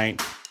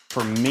 right?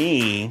 For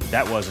me,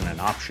 that wasn't an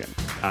option.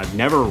 I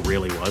never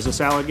really was a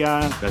salad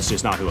guy. That's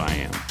just not who I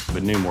am.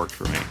 But Noom worked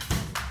for me.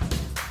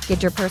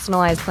 Get your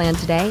personalized plan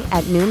today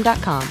at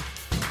Noom.com.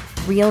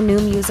 Real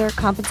Noom user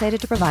compensated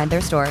to provide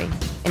their story.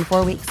 In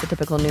 4 weeks, the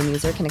typical Noom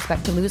user can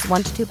expect to lose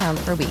 1 to 2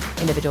 pounds per week.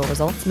 Individual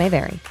results may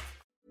vary.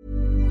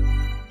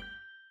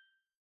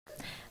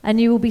 And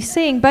you will be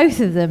seeing both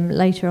of them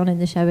later on in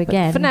the show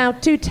again. But for now,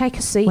 do take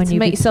a seat when and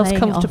make yourselves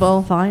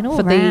comfortable for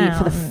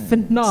the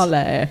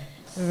finale.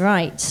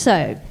 Right,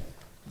 so.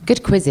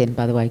 Good quizzing,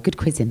 by the way. Good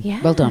quizzing.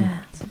 Yeah. Well done.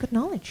 Some good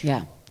knowledge.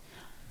 Yeah.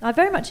 I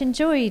very much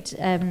enjoyed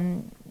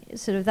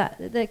sort of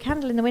that. The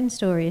Candle in the Wind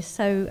story is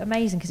so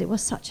amazing because it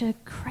was such a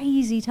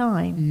crazy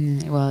time.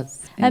 It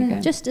was.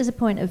 Just as a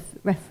point of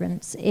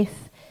reference,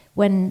 if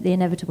when the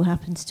inevitable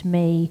happens to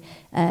me,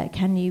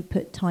 can you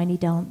put Tiny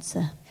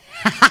Dancer?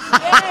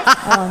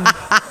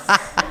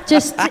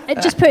 Just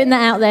putting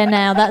that out there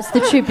now. That's the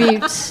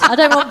tribute. I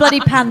don't want bloody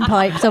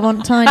panpipes. I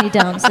want Tiny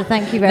Dancer.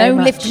 Thank you very much.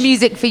 No lift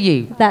music for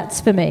you.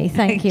 That's for me.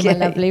 Thank you, my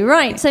lovely.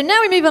 Right, so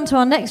now we move on to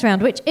our next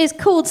round, which is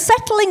called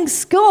Settling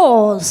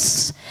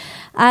Scores.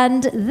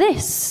 And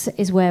this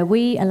is where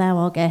we allow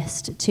our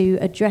guest to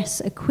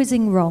address a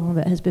quizzing wrong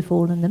that has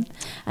befallen them.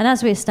 And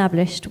as we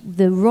established,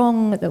 the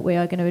wrong that we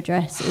are going to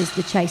address is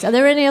the chase. Are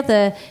there any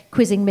other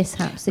quizzing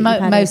mishaps that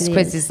you've had Most over the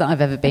quizzes years? that I've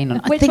ever been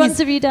on. Which ones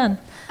have you done?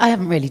 I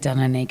haven't really done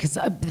any, because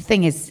the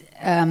thing is,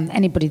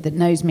 anybody that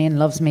knows me and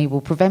loves me will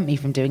prevent me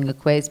from doing a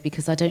quiz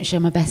because I don't show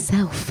my best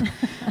self.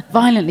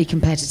 Violently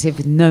competitive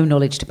with no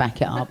knowledge to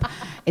back it up.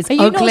 It's Are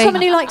you ugly. not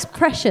someone who likes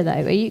pressure,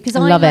 though? Because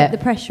I Love like it.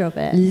 the pressure of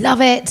it.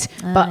 Love it.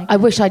 But okay. I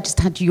wish I just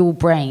had your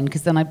brain,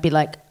 because then I'd be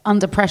like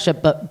under pressure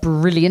but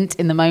brilliant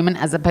in the moment,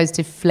 as opposed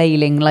to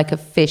flailing like a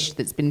fish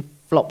that's been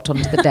flopped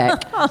onto the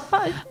deck.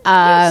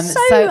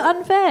 so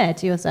unfair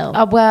to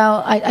yourself.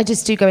 Well, I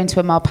just do go into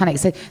a mild panic.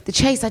 So the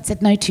chase I'd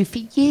said no to for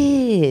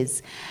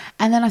years.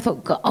 And then I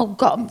thought,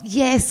 God,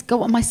 yes,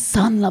 go on. My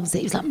son loves it.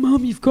 He was like,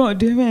 Mum, you've got to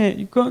do it.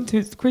 You've got to.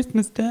 It's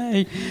Christmas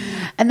Day.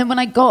 And then when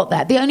I got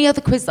that, the only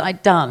other quiz that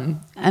I'd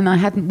done, and I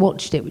hadn't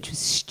watched it, which was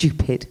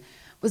stupid,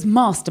 was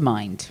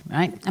Mastermind,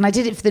 right? And I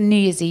did it for the New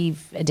Year's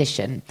Eve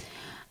edition.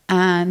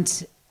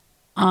 And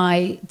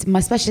my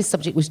specialist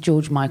subject was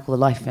George Michael,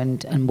 the life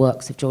and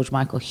works of George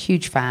Michael.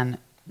 Huge fan.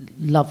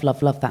 Love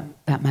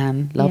that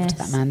man. Loved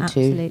that man too.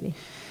 Absolutely.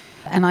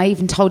 And I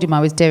even told him I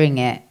was doing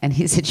it, and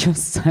he said,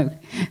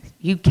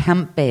 you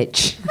camp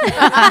bitch.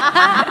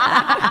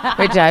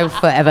 Which I will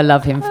forever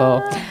love him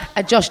for.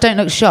 Josh, don't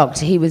look shocked.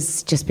 He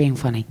was just being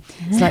funny.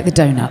 It's like the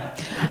donut.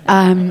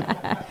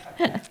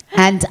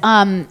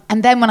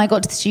 And then when I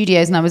got to the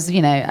studios and I was,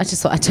 I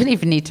just thought, I don't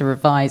even need to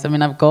revise. I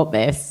mean, I've got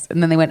this.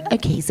 And then they went,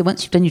 okay, so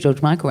once you've done your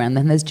George Michael round,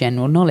 then there's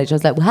general knowledge. I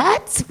was like,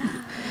 what?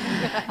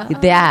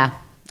 Yeah.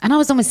 And I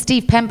was on with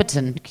Steve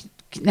Pemberton.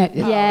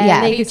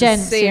 League of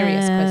Gents.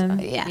 Serious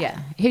quiz. Yeah.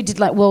 Who did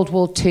like World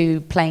War II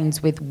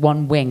planes with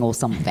one wing or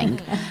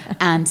something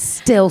and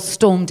still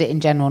stormed it in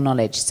general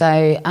knowledge.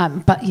 So,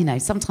 but,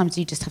 sometimes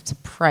you just have to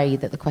pray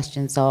that the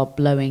questions are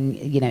blowing,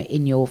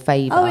 in your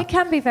favour. Oh, it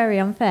can be very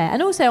unfair.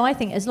 And also, I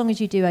think as long as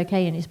you do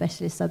okay in your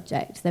specialist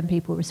subject, then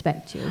people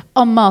respect you.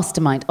 On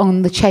Mastermind,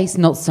 on the chase,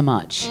 not so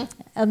much.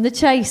 On the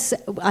chase,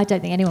 I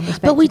don't think anyone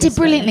respects you. But we did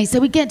brilliantly. So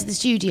we get to the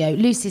studio.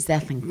 Lucy's there,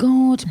 thank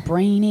God.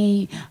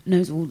 Brainy,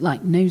 knows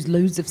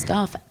loads of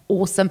stuff.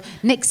 Awesome.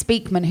 Nick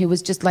Speakman, who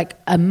was just like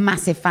a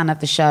massive fan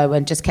of the show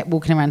and just kept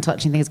walking around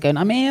touching things, going,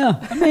 I'm here.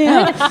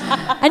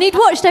 And he'd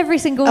watched every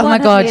single one. Oh my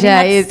God, and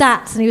yeah. he had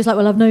stats, and he was like,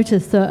 well, I've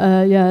noticed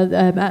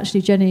that,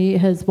 actually Jenny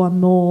has won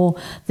more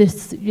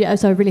this,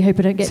 so I really hope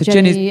I don't get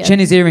Jenny.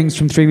 Jenny's earrings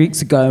from 3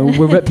 weeks ago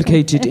were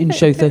replicated in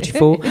show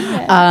 34. So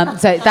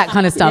that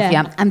kind of stuff,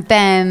 yeah. And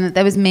then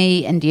there was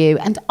me and you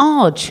and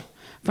Arj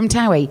from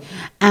Towie.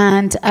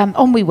 And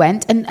on we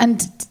went,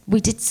 and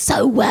we did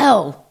so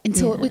well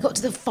until we got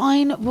to the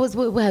final.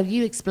 Well,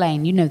 you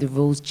explain. You know the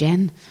rules,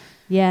 Jen.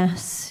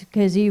 Yes,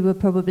 because you were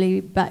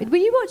probably back. Were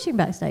you watching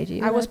backstage?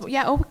 I was,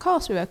 of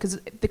course we were, because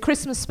the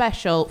Christmas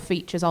special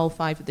features all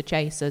 5 of the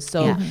chasers.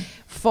 So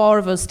 4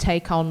 of us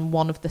take on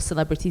one of the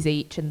celebrities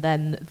each, and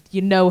then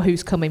you know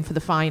who's coming for the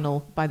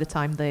final by the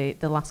time the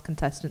last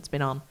contestant's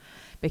been on,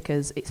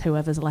 because it's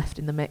whoever's left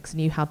in the mix,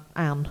 and you had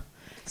Anne.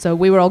 So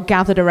we were all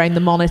gathered around the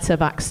monitor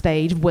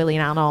backstage, willing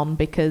Anne on,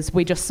 because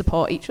we just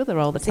support each other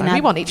all the time.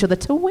 We want each other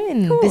to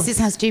win. This is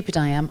how stupid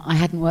I am. I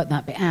hadn't worked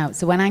that bit out.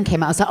 So when Anne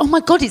came out, I was like, oh my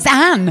God, it's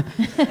Anne.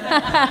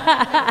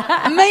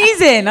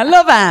 Amazing. I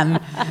love Anne.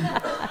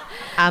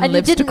 Anne and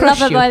lives you didn't to crush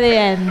love her you. by the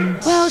end.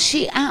 Well,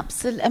 she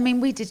absolutely... I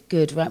mean, we did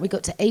good, right? We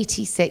got to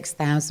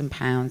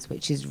 £86,000,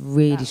 which is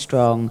really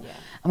strong. Yeah.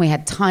 And we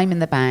had time in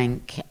the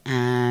bank,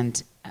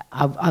 and...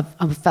 I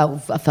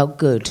felt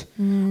good.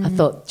 I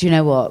thought, do you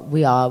know what?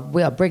 We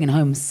are bringing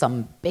home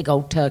some big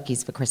old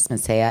turkeys for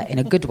Christmas here in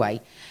a good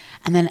way.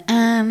 And then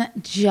Anne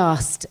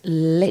just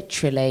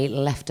literally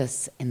left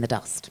us in the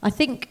dust. I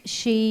think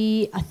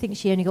she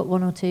only got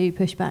 1 or 2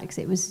 pushbacks.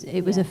 It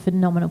was a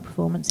phenomenal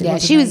performance.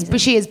 She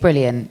is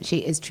brilliant. She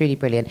is truly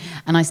brilliant,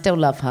 and I still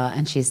love her,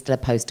 and she's still a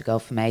poster girl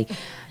for me.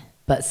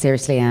 But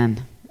seriously,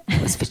 Anne,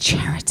 it was for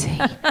charity.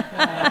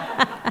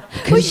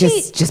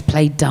 Just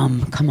play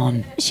dumb. Come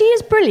on. She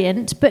is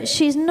brilliant, but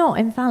she's not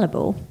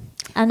infallible.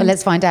 And well,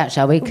 let's find out,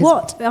 shall we? 'Cause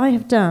what I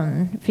have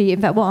done for you,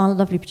 in fact, what our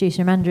lovely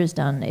producer Amanda has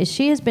done, is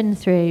she has been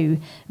through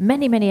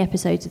many, many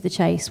episodes of The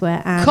Chase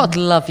where Anne God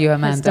love you,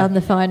 Amanda. has done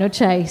the final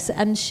chase,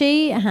 and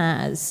she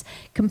has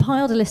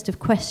compiled a list of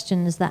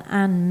questions that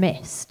Anne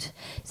missed.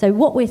 So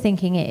what we're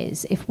thinking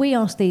is, if we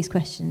ask these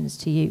questions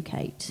to you,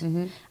 Kate,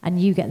 and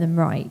you get them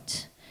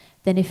right,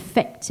 then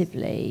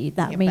effectively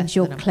that means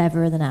you're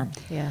cleverer than Anne.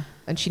 Yeah.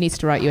 And she needs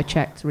to write you a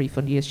cheque to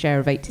refund you a share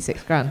of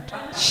 86 grand.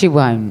 She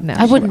won't. No,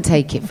 I she wouldn't won't.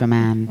 take it from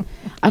Anne.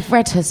 I've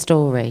read her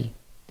story.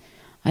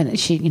 And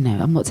she,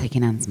 I'm not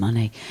taking Anne's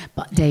money.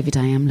 But David,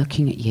 I am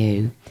looking at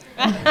you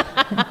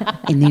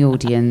in the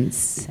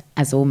audience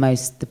as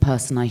almost the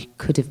person I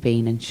could have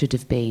been and should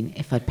have been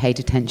if I'd paid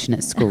attention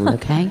at school,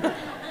 okay?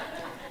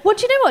 Well,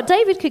 do you know what?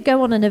 David could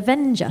go on and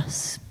avenge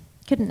us,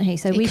 couldn't he?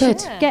 So we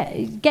should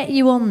get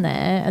you on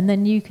there, and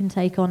then you can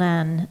take on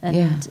Anne. And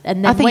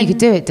then I think you could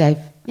do it, Dave.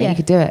 You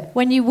could do it.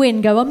 When you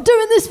win, go, I'm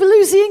doing this for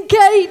Lucy and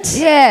Kate.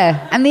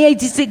 Yeah, and the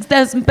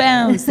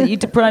 £86,000 that you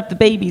deprived the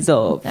babies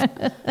of.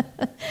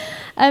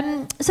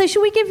 So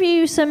shall we give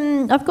you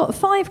some... I've got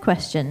 5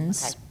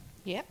 questions. Okay.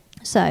 Yep.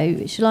 So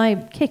shall I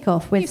kick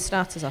off with... You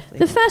start us off, please.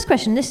 The first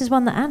question, this is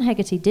one that Anne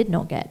Hegarty did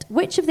not get.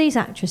 Which of these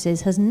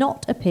actresses has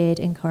not appeared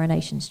in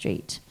Coronation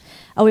Street?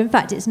 Oh, in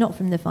fact, it's not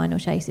from the final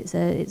chase. It's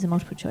a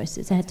multiple choice.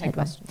 It's a head-to-head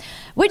question.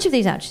 Which of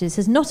these actresses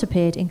has not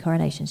appeared in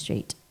Coronation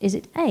Street? Is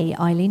it A,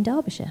 Eileen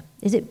Derbyshire?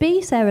 Is it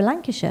B, Sarah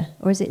Lancashire?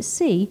 Or is it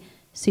C,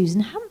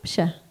 Susan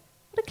Hampshire?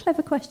 What a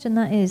clever question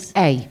that is.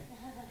 A,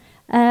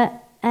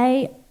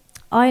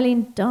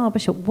 Eileen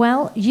Derbyshire.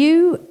 Well,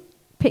 you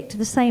picked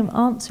the same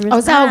answer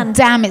as Anne. Oh,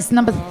 damn, it's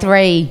number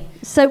 3.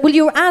 So, well,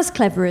 you're as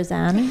clever as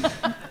Anne.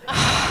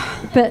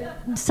 But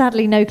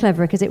sadly, no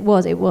cleverer, because it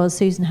was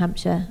Susan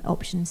Hampshire,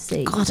 option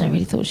C. God, I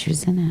really thought she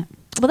was in it.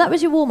 Well, that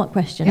was your warm-up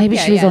question. Maybe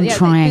she was on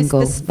Triangle,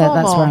 there's but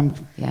that's more. where I'm...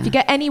 Yeah. If you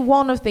get any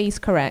one of these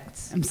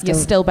correct, you're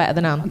still better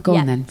than Anne. Go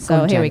on then.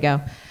 So here we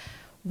go.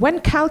 When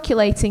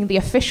calculating the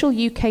official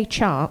UK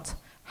chart,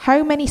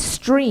 how many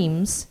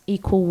streams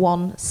equal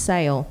 1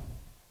 sale?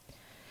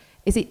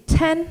 Is it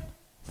 10,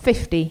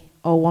 50,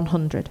 or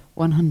 100?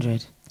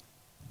 100.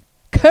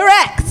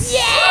 Correct!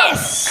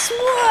 Yes!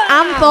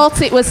 Anne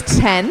thought it was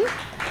 10,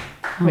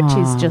 which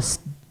is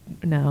just...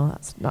 No,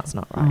 that's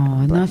not right. Oh,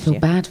 no, I Bless feel you.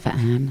 bad for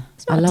Anne.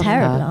 It's not I love a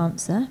terrible her.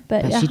 answer,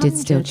 but She did 100.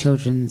 steal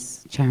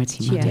children's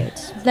charity money.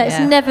 Let's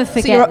Yeah. never So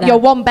forget you're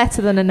one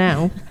better than her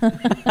now.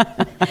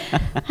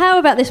 How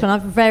about this one?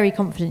 I'm very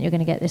confident you're going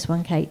to get this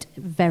one, Kate.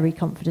 Very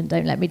confident.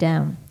 Don't let me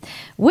down.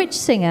 Which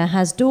singer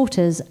has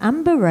daughters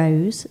Amber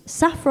Rose,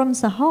 Saffron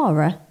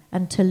Sahara,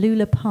 and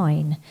Tallulah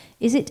Pine?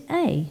 Is it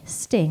A,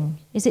 Sting?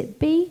 Is it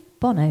B,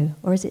 Bono?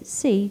 Or is it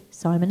C,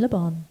 Simon Le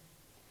Bon?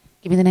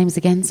 Give me the names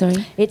again,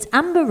 sorry. It's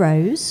Amber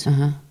Rose,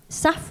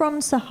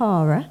 Saffron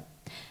Sahara,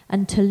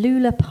 and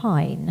Tallulah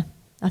Pine.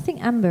 I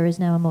think Amber is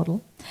now a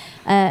model.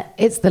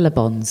 It's the Le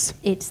Bons.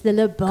 It's the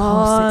Le Of course,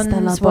 Bons. it's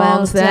the Le Well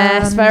Bons.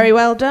 Yes, done. very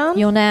well done.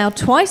 You're now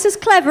twice as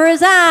clever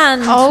as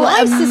Anne.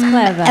 Twice as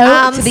clever.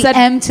 O to the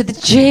M to the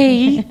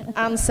G.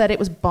 Anne said it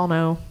was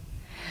Bono.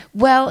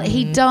 Well,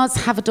 he does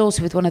have a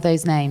daughter with one of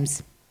those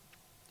names.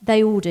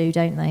 They all do,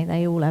 don't they?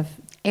 They all have.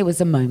 It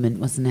was a moment,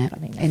 wasn't it?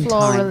 In time.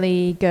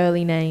 Florally,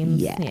 girly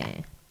names.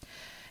 Yeah.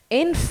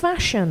 In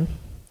fashion,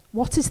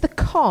 what is the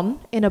con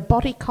in a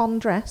bodycon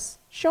dress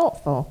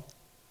short for?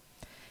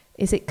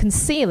 Is it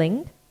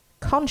concealing,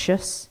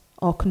 conscious,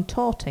 or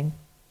contorting?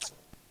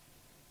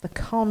 The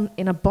con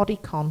in a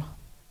bodycon.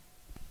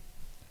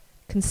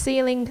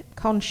 Concealing,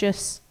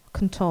 conscious,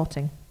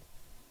 contorting.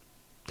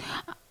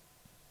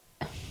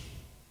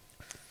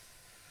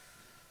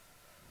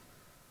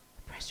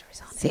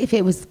 See, if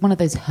it was one of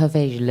those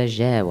Hervé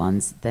Leger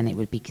ones, then it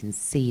would be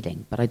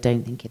concealing, but I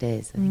don't think it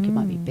is. I think it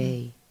might be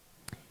B.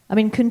 I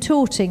mean,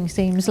 contorting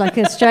seems like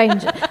a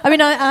strange... I mean,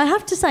 I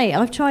have to say,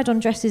 I've tried on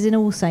dresses in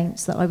All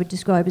Saints that I would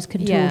describe as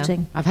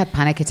contorting. I've had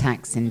panic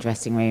attacks in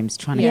dressing rooms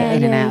trying to get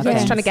in and out of Just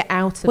things. trying to get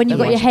out of When you've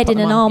them got your once you head put in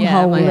them an on.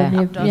 armhole.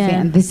 Yeah,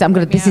 And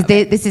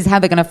This is how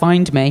they're going to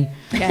find me.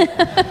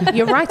 Yeah.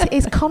 You're right, it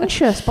is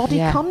conscious, body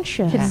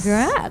conscious.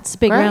 Congrats.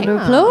 Big Great. round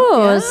of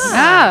applause.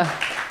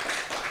 Ah,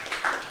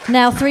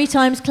 Now 3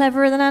 times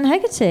cleverer than Anne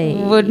Hegarty.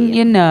 wouldn't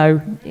you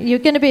know? You're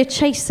going to be a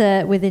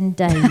chaser within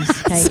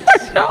days, Kate.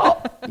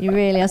 You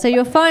really are. So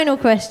your final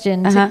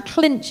question, to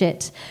clinch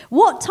it.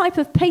 What type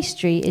of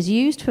pastry is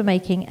used for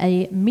making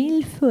a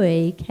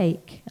millefeuille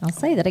cake? I'll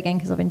say that again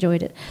because I've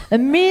enjoyed it. A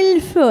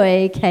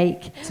millefeuille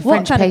cake. It's a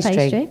What French kind pastry.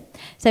 of pastry?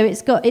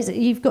 So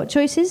you've got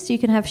choices. You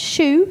can have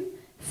choux,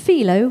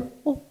 phyllo,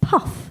 or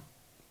puff.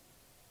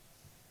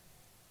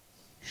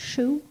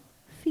 Choux,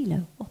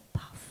 phyllo, or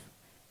puff.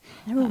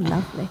 They're all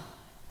lovely.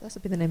 Those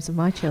would be the names of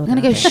my children.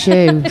 I'm going to go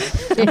shoe.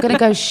 I'm going to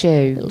go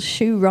shoe. Little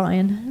shoe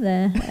Ryan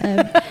there.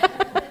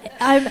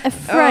 I'm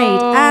afraid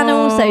Anne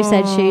also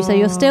said shoe, so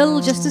you're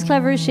still just as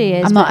clever as she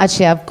is. I'm not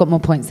actually. I've got more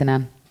points than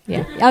Anne.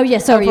 Yeah. Oh, yeah,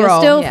 sorry.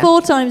 Overall, you're still yeah.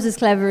 4 times as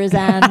clever as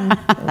Anne.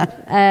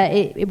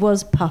 It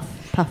was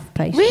puff. puff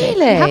pastry.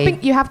 Really?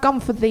 You have gone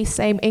for the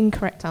same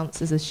incorrect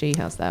answers as she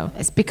has, though.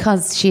 It's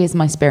because she is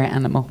my spirit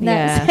animal.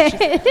 Yeah,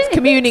 she's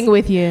communing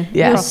with you.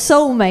 Yeah. Your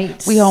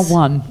soulmates. We are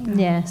one.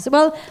 Yes.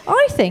 Well,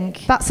 I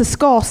think that's a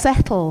score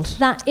settled.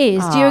 That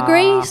is. Do you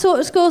agree? Sort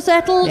of score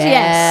settled? Yeah.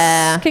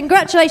 Yes.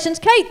 Congratulations,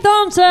 Kate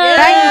Thornton.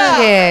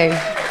 Yeah.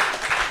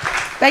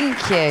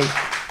 Thank you.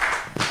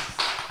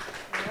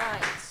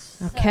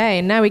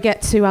 Okay, now we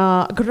get to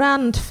our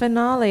grand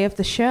finale of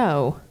the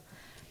show,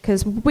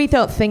 because we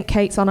don't think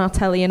Kate's on our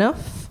telly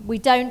enough. We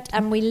don't,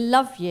 and we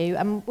love you,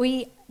 and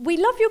we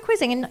love your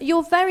quizzing, and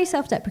you're very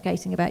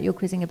self-deprecating about your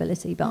quizzing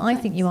ability, but I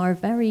think you are a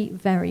very,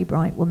 very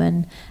bright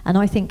woman, and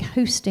I think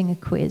hosting a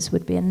quiz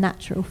would be a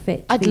natural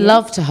fit. I'd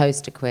love to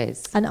host a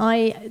quiz. And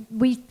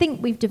we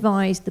think we've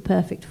devised the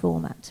perfect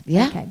format.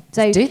 Yeah, okay.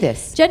 So let's do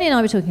this. Jenny and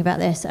I were talking about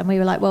this, and we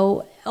were like,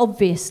 well,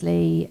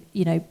 obviously,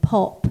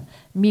 pop,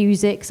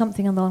 music,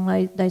 something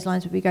along those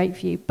lines would be great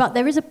for you. But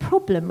there is a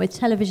problem with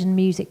television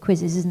music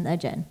quizzes, isn't there,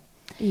 Jen?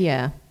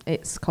 Yeah,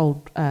 it's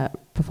called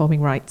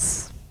performing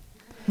rights.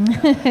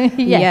 Yes.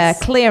 Yeah,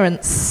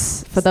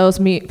 clearance for those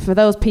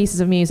pieces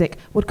of music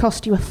would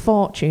cost you a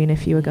fortune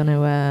if you were going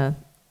to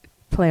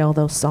play all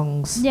those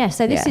songs. Yeah,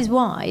 so this is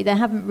why there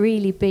haven't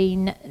really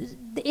been...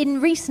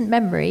 In recent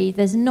memory,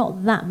 there's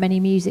not that many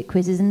music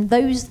quizzes, and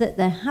those that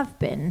there have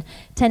been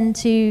tend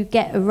to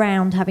get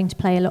around having to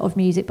play a lot of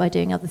music by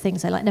doing other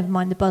things. So, like, never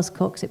mind the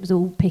Buzzcocks, it was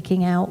all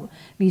picking out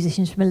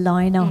musicians from a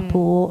lineup,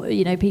 or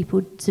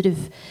people sort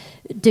of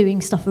doing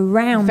stuff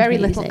around very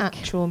music. little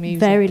actual music.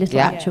 Very little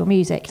actual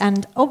music.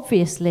 And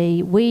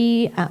obviously,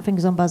 we at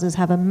Fingers on Buzzers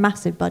have a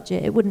massive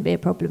budget. It wouldn't be a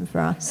problem for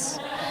us.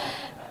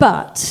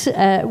 But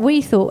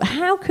we thought,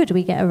 how could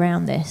we get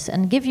around this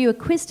and give you a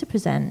quiz to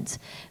present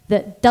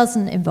that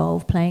doesn't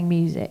involve playing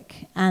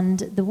music? And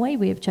the way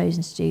we have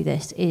chosen to do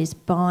this is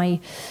by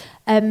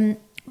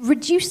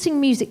reducing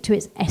music to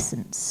its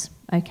essence.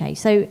 Okay,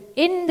 so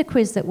in the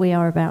quiz that we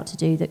are about to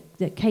do,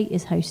 that Kate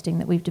is hosting,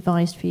 that we've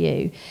devised for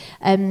you,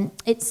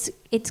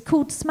 it's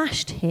called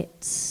Smashed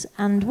Hits.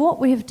 And what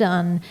we have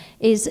done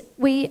is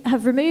we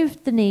have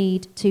removed the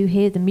need to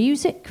hear the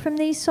music from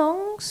these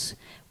songs.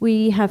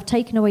 We have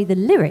taken away the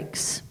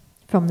lyrics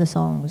from the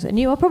songs. And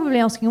you are probably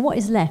asking, what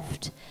is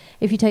left?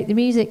 If you take the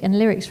music and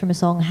lyrics from a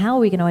song, how are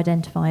we going to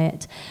identify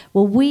it?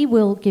 Well, we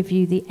will give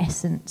you the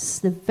essence,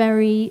 the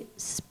very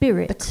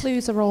spirit. The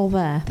clues are all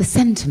there. The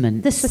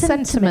sentiment. The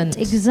sentiment.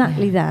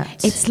 Exactly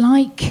that. It's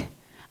like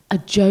a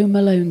Joe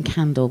Malone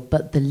candle,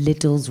 but the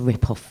Lidl's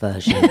rip-off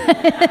version.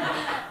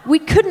 We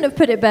couldn't have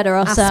put it better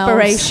ourselves.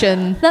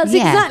 Aspiration. That's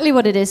exactly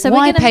what it is. So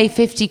why pay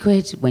 50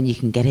 quid when you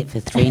can get it for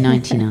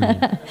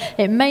 $3.99?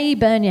 It may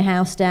burn your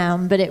house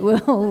down, but it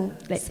will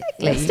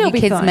Exactly. still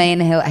be kids fine. may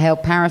inhale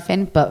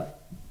paraffin, but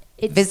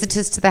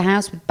visitors to the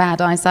house with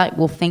bad eyesight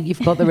will think you've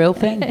got the real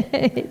thing.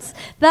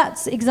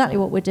 That's exactly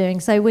what we're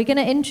doing. So we're going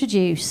to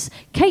introduce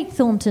Kate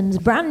Thornton's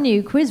brand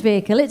new quiz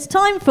vehicle. It's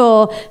time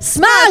for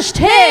Smashed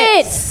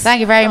Hits! Thank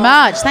you very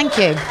much. Thank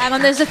you.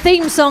 And there's a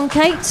theme song,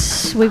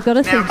 Kate. We've got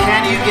a theme Now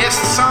can you guess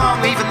the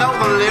song even though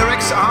the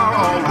lyrics are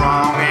all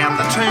wrong and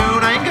the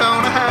tune ain't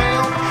gonna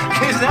help,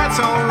 'cause that's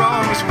all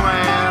wrong as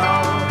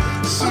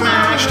well.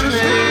 Smashed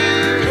Hits.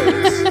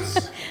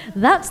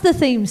 That's the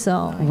theme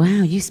song.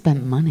 Wow, you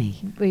spent money.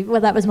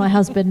 Well, that was my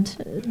husband.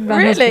 My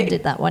Really? husband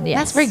did that one, yes.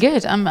 That's very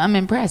good. I'm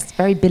impressed.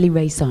 Very Billy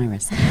Ray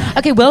Cyrus.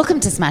 Okay,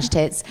 welcome to Smashed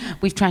Hits.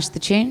 We've trashed the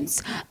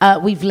tunes.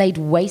 We've laid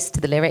waste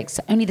to the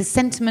lyrics. Only the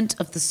sentiment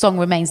of the song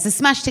remains. The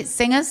Smashed Hits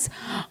singers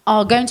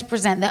are going to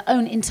present their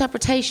own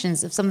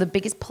interpretations of some of the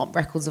biggest pop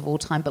records of all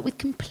time, but with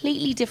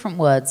completely different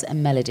words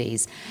and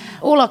melodies.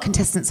 All our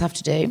contestants have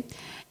to do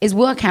is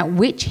work out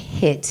which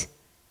hit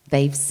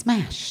they've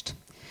smashed.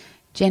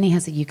 Jenny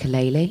has a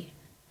ukulele.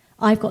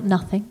 I've got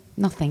nothing.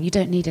 Nothing. You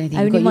don't need anything.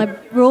 Only my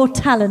raw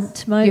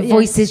talent. Your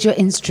voice is your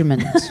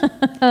instrument.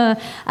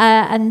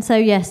 And so,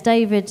 yes,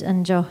 David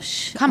and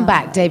Josh. Come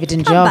back, David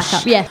and come Josh.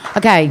 back up, yeah.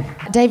 Okay,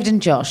 David and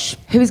Josh.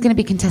 Who is going to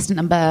be contestant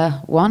number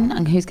 1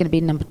 and who's going to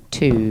be number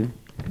 2?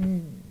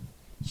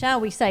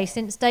 Shall we say,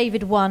 since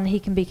David won, he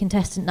can be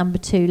contestant number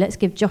 2. Let's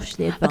give Josh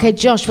the advantage. Okay,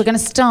 Josh, we're going to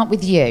start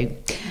with you.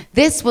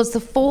 This was the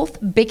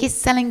 4th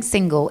biggest selling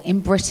single in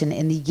Britain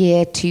in the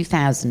year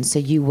 2000, so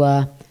you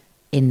were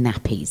in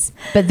nappies.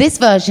 But this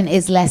version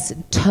is less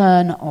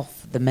turn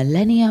off the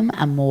millennium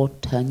and more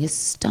turn your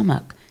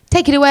stomach.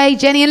 Take it away,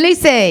 Jenny and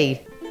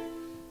Lucy.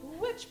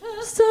 Which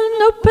person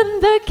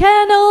opened the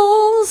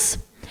kennels?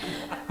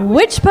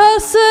 Which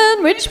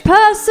person, which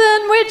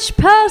person, which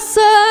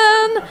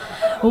person?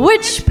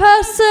 Which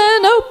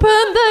person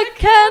opened the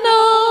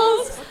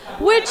kennels?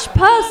 Which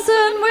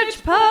person,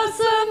 which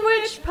person,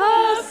 which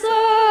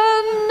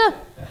person?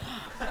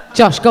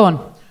 Josh, go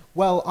on.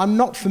 Well, I'm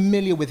not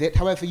familiar with it.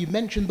 However, you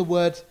mentioned the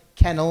word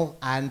kennel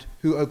and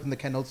who opened the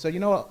kennel. So you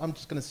know what? I'm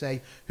just going to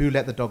say who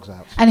let the dogs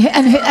out. And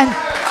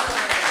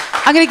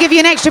I'm going to give you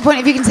an extra point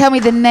if you can tell me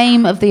the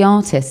name of the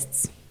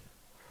artists.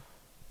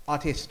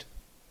 Artist.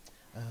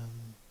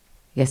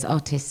 Yes,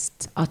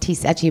 artist.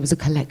 Actually, it was a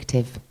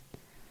collective.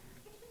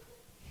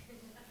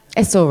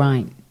 It's all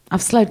right.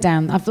 I've slowed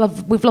down.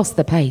 We've lost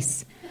the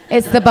pace.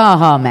 It's the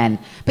Baha Men.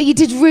 But you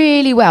did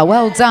really well.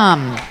 Well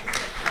done.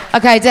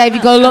 Okay, Dave,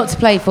 you've got a lot to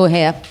play for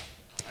here.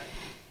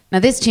 Now,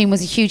 this tune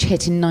was a huge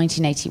hit in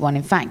 1981.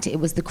 In fact, it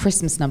was the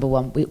Christmas number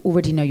one. We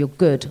already know you're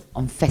good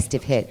on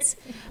festive hits.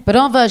 But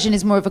our version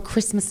is more of a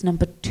Christmas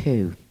number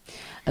two.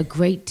 A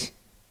great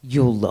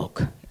Yule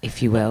log,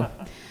 if you will.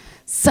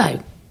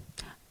 So,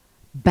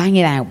 bang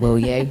it out, will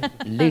you?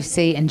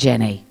 Lucy and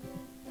Jenny.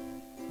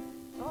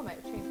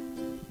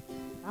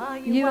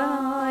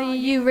 Are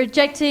you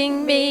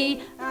rejecting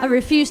me? I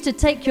refuse to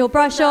take your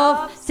brush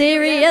off.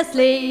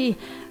 Seriously.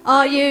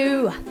 Are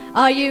you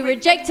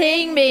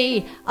rejecting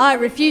me? I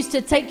refuse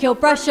to take your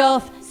brush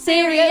off.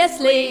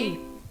 Seriously.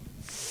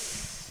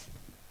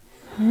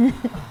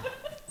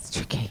 It's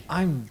tricky.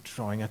 I'm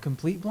drawing a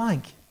complete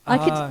blank. I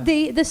could.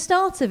 The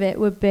start of it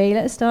would be.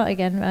 Let's start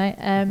again, right?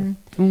 Hang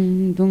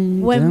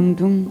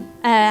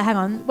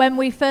on. When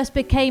we first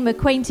became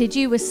acquainted,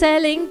 you were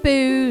selling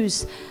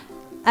booze.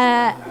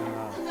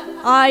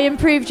 I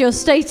improved your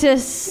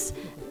status.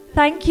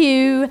 Thank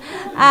you.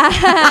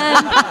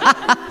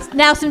 And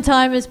now some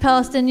time has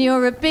passed and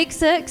you're a big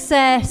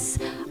success.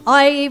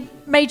 I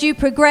made you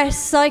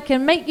progress. I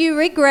can make you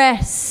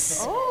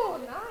regress. Oh,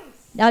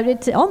 nice.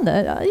 It's on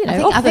the,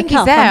 I think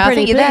he's there. I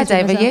think you're there,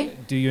 Dave, are you?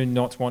 Do you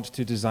not want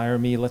to desire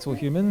me, little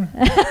human?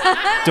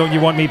 Don't you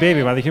want me,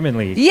 baby, by the Human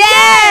League?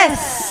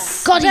 Yes!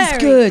 God, he's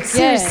good.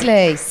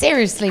 Seriously.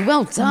 Seriously,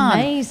 well done.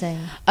 Amazing.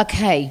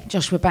 Okay,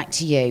 Josh, we're back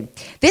to you.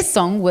 This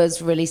song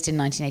was released in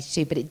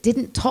 1982, but it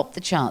didn't top the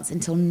charts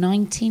until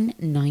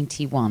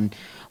 1991,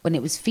 when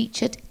it was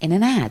featured in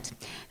an ad.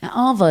 Now,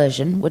 our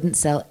version wouldn't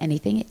sell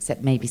anything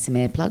except maybe some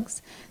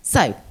earplugs.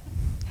 So,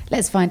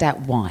 let's find out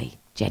why.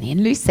 Jenny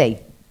and Lucy.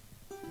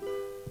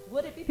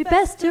 Would it be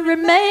best to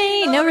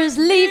remain, or is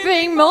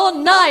leaving more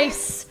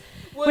nice?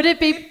 Would it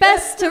be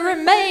best to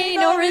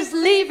remain, or is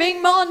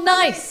leaving more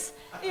nice?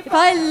 If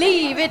I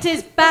leave, it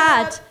is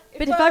bad,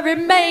 but if I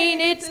remain,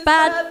 it's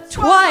bad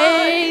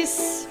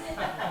twice.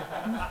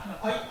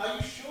 Are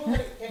you sure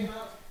it came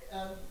out?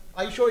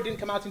 Are you sure it didn't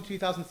come out in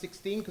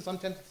 2016? Because I'm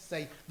tempted to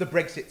say the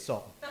Brexit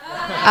song.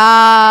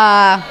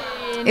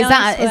 Does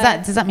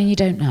that mean you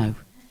don't know?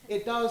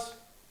 It does.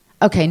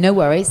 Okay, no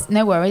worries.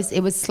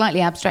 It was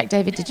slightly abstract.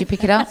 David, did you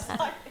pick it up?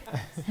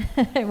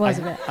 It was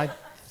a bit. I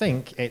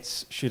think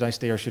it's Should I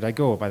Stay or Should I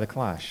Go by The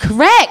Clash.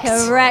 Correct.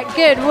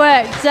 Good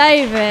work,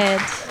 David.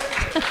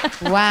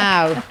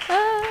 Wow.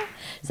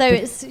 So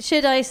it's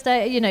should I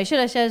stay? Should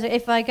I stay?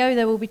 If I go,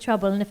 there will be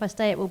trouble, and if I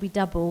stay, it will be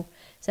double.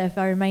 So if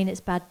I remain,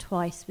 it's bad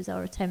twice. Was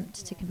our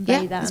attempt to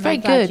convey that? It's and very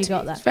I'm glad good. You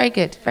got that. It's very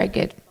good. Very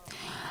good.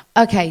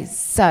 Okay,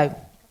 so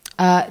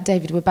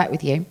David, we're back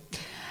with you.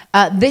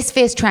 This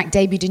Fierce track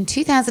debuted in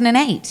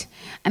 2008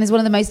 and is one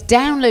of the most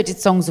downloaded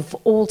songs of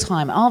all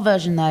time. Our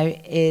version, though,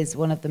 is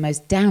one of the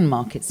most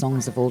down-market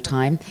songs of all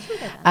time.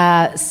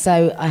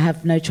 So I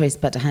have no choice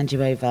but to hand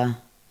you over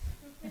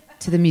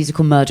to the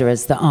musical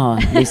murderers that are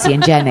Lucy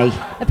and Jenny.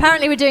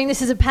 Apparently we're doing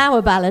this as a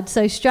power ballad,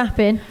 so strap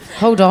in.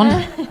 Hold on.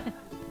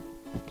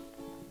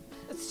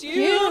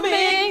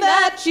 Assuming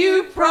that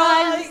you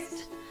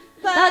prized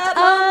that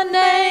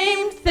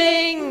unnamed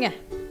thing,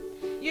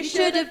 you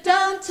should have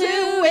done to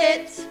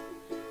it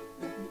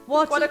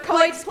what a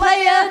quotes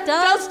player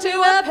does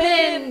to a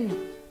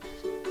pin.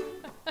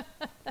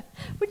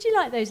 Would you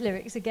like those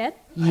lyrics again?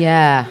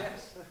 Yeah.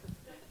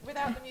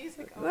 Without the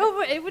music. Well,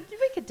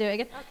 we could do it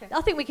again. Okay.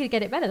 I think we could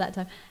get it better that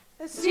time.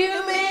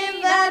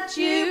 Assuming that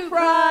you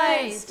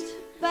prized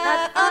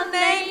that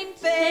unnamed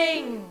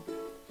thing,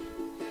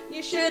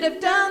 you should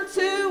have done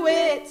to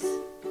it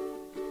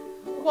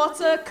what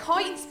a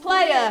quotes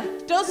player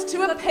does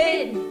to a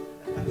pin.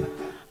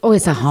 Oh,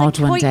 it's a hard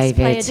one, quoits player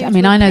David. do I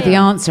mean, to a I know the pin?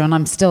 answer and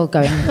I'm still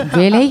going,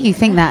 really? You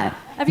think that?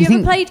 Have you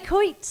ever played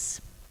quoits?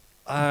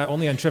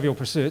 Only on Trivial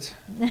Pursuit.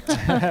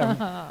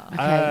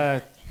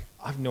 Okay.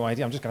 I have no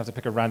idea. I'm just going to have to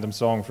pick a random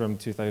song from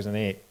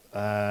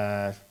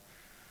 2008.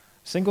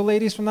 Single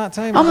Ladies from that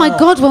time? Oh, my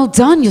God, well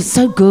done. You're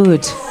so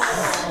good.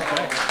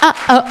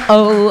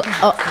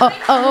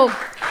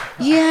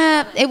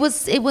 Yeah, it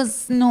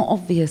was not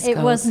obvious. It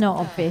girls. was not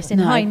obvious in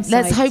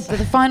hindsight. Let's hope that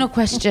the final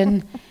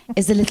question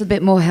is a little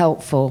bit more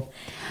helpful.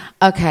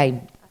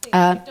 Okay.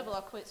 Double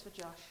or quits for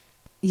Josh.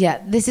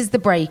 Yeah, this is the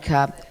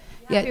breaker.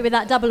 Happy with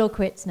that double or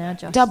quits now,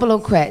 Josh? Double or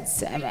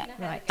quits.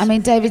 Right. I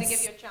mean, David's...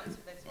 Give you a chance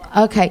for this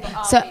one. Okay,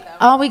 so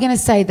are we going to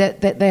say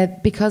that they're,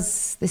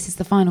 because this is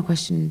the final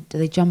question, do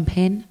they jump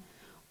in?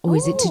 Or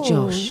is it to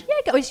Josh?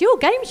 Yeah, it's your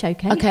game show,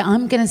 Kate. Okay,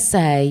 I'm going to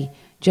say,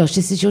 Josh,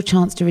 this is your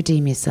chance to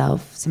redeem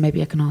yourself. So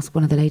maybe I can ask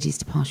one of the ladies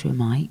to pass you a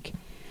mic.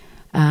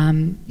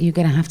 You're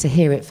going to have to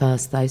hear it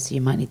first, though, so you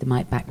might need the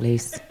mic back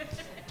loose.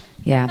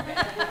 Yeah.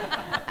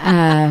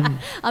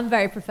 I'm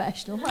very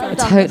professional. I've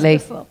done Totally.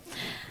 this before.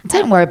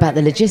 Don't worry about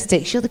the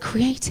logistics. You're the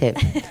creative.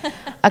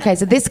 Okay,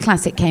 so this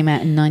classic came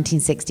out in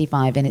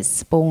 1965 and it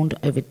spawned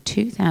over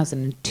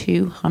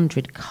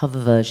 2,200 cover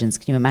versions.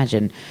 Can you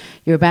imagine?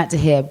 You're about to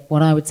hear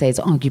what I would say is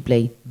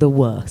arguably the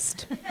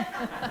worst.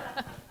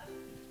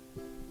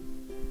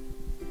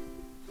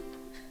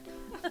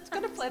 It's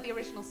going to play the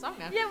original song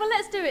now. Yeah, well,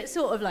 let's do it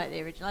sort of like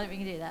the original. I don't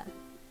think we can do that.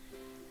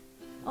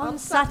 On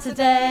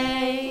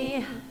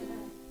Saturday,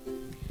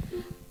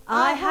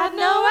 I had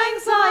no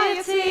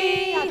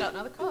anxiety. I don't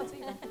know the chords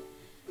either.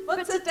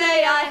 But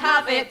today I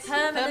have it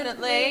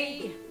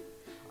permanently.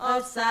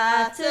 On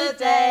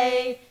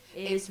Saturday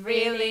is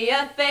really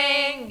a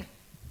thing.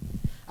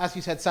 As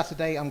you said,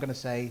 Saturday, I'm going to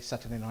say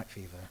Saturday Night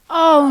Fever.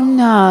 Oh,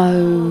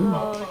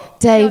 no.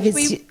 Dave,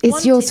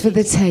 it's yours for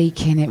the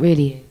taking. It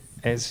really is.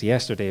 It's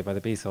Yesterday by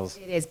the Beatles.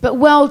 It is. But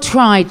well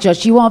tried,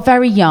 Josh. You are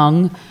very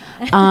young.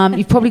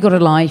 You've probably got a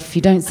life.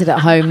 You don't sit at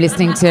home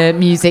listening to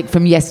music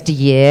from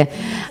yesteryear.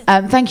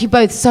 Thank you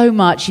both so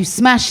much. You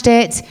smashed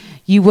it.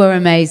 You were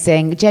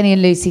amazing. Jenny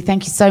and Lucy,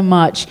 thank you so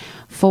much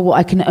for what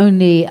I can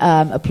only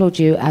applaud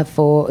you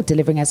for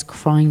delivering as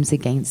crimes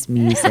against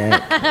music.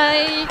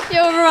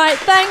 You're right.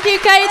 Thank you,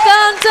 Kate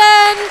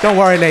Thornton. Don't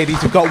worry,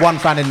 ladies. You've got one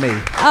fan in me.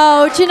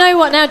 Oh, do you know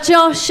what? Now,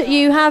 Josh,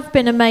 you have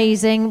been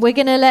amazing. We're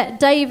going to let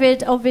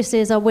David,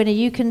 obviously, as our winner,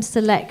 you can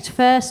select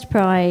first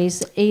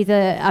prize,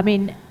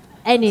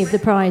 any of the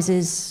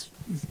prizes.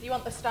 Do you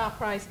want the star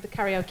prize of the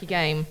karaoke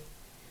game?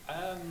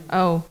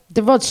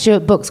 The Rod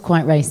Stewart book's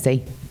quite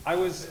racy. I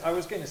was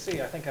going to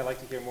say, I think I'd like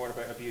to hear more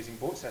about abusing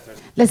boat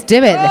setters. Let's do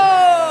it.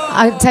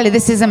 I tell you,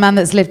 this is a man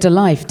that's lived a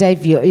life.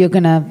 Dave, you're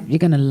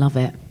gonna love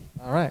it.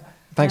 All right.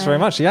 Thanks very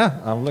much. Yeah,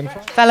 I'm looking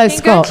forward. Fellow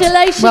Scott.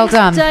 Congratulations, well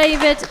done.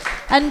 David.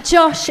 And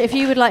Josh, if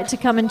you would like to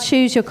come and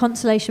choose your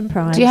consolation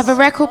prize. Do you have a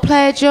record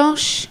player,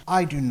 Josh?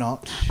 I do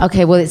not.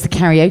 Okay, well, it's the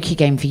karaoke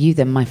game for you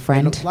then, my It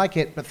friend. looks like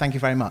it, but thank you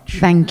very much.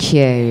 Thank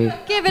you.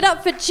 Give it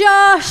up for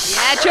Josh.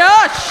 Yeah,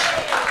 Josh.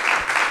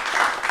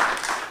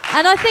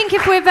 And I think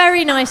if we're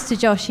very nice to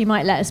Josh, he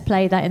might let us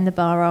play that in the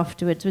bar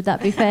afterwards. Would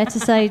that be fair to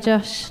say,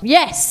 Josh?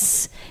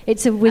 Yes!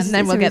 It's a And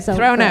then we'll get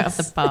thrown out of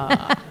the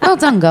bar. Well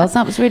done, girls.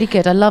 That was really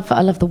good. I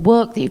love the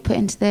work that you put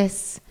into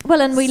this.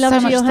 Well, and we So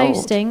loved much your thought.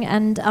 hosting.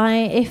 And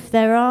if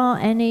there are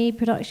any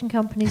production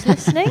companies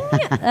listening,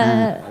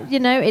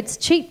 it's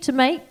cheap to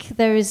make.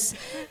 There is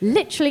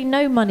literally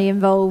no money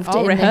involved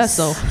in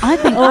rehearsal. this. I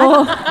think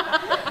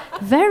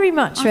Very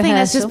much I think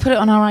let's rehearsal. just put it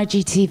on our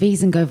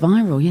IGTVs and go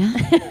viral, yeah?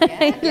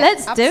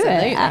 Let's do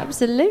it.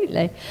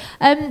 Absolutely.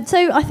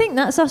 So I think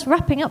that's us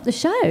wrapping up the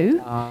show.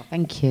 Oh,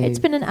 thank you. It's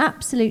been an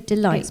absolute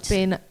delight. It's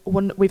been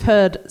one. We've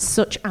heard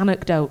such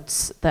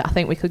anecdotes that I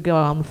think we could go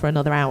on for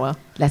another hour.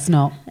 Let's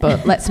not.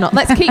 But let's not.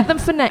 Let's keep them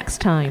for next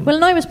time. Well,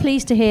 and I was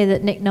pleased to hear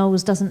that Nick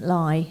Knowles doesn't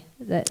lie.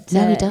 That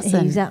No, he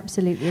doesn't. He's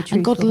absolutely a truthful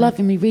And God man. love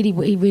him, he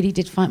really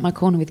did fight my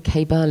corner with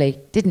Kay Burley.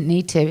 Didn't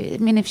need to. I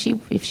mean, if she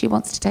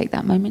wants to take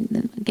that moment,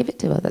 then give it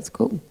to her. That's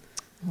cool.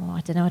 Oh,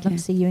 I don't know. I'd love to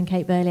see you and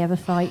Kate Burley have a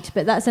fight,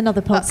 but that's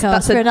another podcast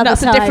That's for another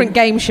that's time. a different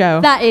game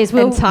show. That is.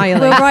 entirely.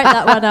 We'll write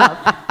that one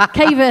up.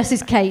 Kay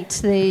versus Kate,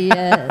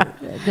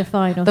 the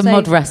final. The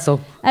mod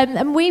wrestle.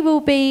 And we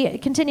will be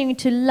continuing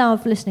to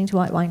love listening to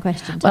White Wine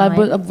Question Time.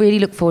 Well, I really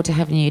look forward to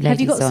having you ladies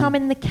Have you got on. some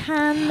in the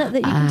can that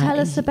you can tell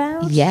us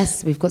about?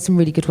 Yes, we've got some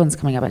really good ones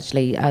coming up,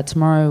 actually.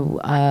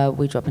 Tomorrow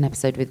we drop an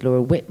episode with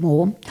Laura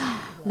Whitmore.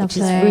 Which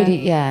is Lovely. really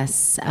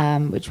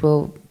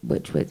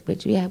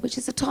which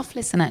is a tough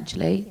listen,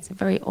 actually. It's a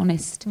very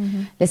honest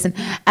listen.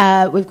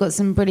 We've got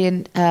some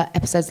brilliant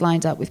episodes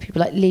lined up with people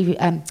like Lee,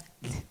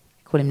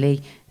 call him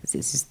Lee,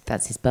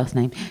 that's his birth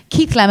name,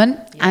 Keith Lemon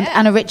and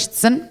Anna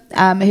Richardson,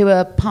 who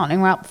are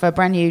partnering up for a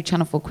brand new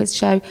Channel 4 quiz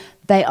show.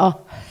 They are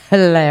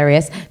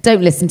hilarious.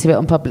 Don't listen to it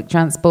on public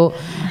transport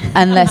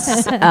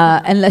unless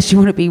you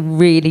want to be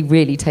really,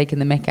 really taken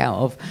the mick out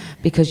of,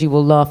 because you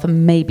will laugh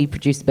and maybe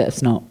produce a bit of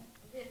snot.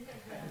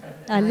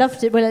 I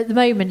loved it. Well, at the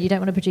moment, you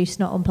don't want to produce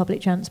snot on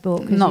public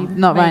transport. 'Cause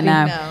Not right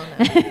now.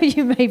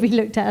 You maybe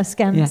looked at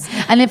askance.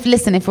 Yeah. And if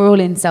we're all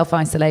in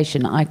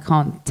self-isolation, I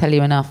can't tell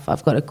you enough.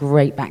 I've got a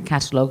great back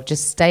catalogue.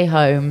 Just stay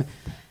home,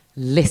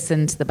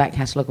 listen to the back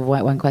catalogue of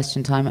White Wine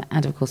Question Time,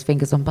 and of course,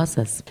 Fingers on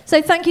Buzzers.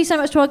 So thank you so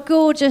much to our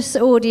gorgeous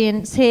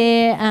audience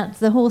here at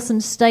the Horse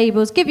and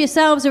Stables. Give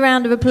yourselves a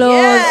round of applause.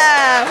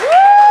 Yeah! Woo!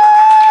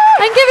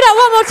 And give it up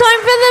one more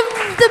time for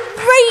the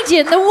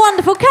radiant, the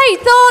wonderful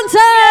Kate Thornton!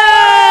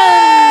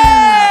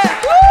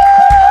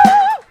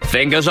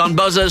 Fingers on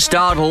Buzzers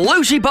starred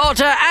Lucy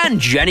Porter and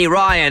Jenny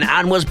Ryan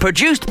and was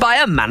produced by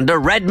Amanda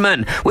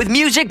Redman with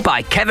music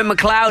by Kevin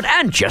MacLeod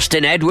and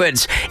Justin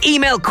Edwards.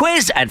 Email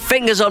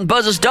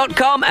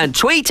quiz@fingersonbuzzers.com and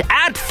tweet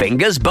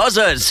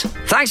 @fingersbuzzers.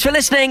 Thanks for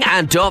listening,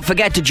 and don't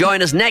forget to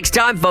join us next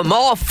time for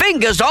more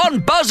Fingers on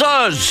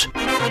Buzzers.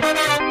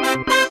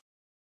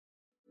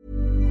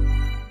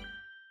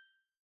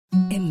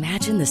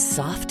 Imagine the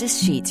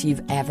softest sheets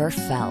you've ever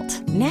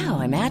felt.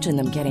 Now imagine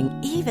them getting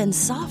even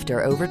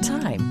softer over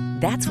time.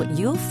 That's what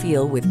you'll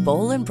feel with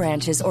Boll &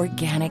 Branch's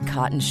organic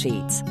cotton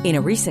sheets. In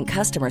a recent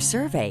customer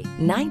survey,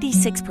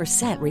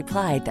 96%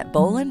 replied that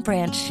Boll &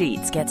 Branch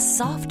sheets get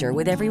softer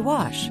with every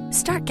wash.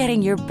 Start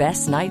getting your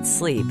best night's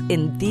sleep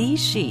in these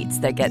sheets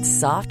that get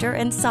softer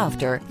and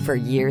softer for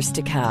years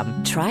to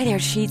come. Try their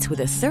sheets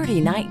with a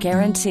 30-night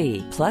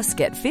guarantee. Plus,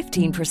 get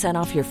 15%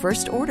 off your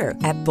first order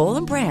at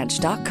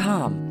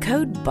bollandbranch.com.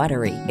 Code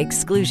BUTTERY.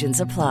 Exclusions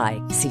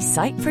apply. See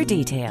site for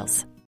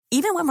details.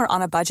 Even when we're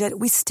on a budget,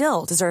 we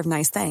still deserve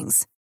nice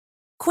things.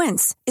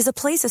 Quince is a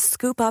place to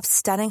scoop up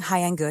stunning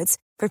high-end goods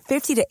for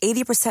 50 to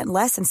 80%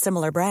 less than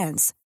similar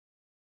brands.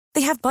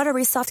 They have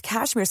buttery soft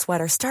cashmere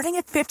sweaters starting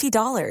at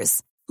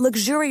 $50,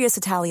 luxurious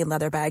Italian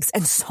leather bags,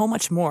 and so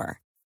much more.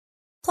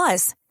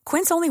 Plus,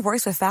 Quince only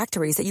works with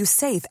factories that use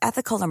safe,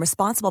 ethical, and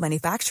responsible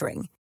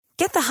manufacturing.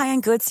 Get the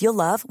high-end goods you'll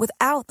love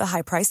without the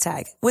high price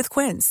tag with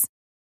Quince.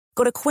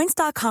 Go to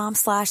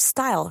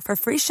quince.com/style for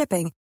free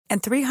shipping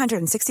and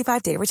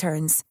 365-day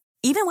returns.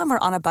 Even when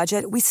we're on a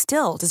budget, we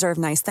still deserve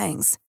nice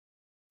things.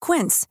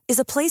 Quince is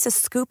a place to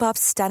scoop up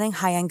stunning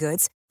high-end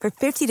goods for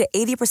 50 to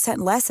 80%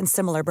 less than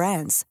similar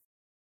brands.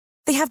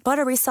 They have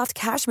buttery soft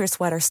cashmere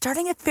sweaters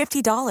starting at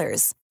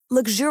 $50,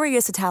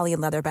 luxurious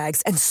Italian leather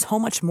bags, and so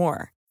much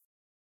more.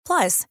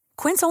 Plus,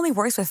 Quince only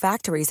works with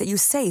factories that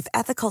use safe,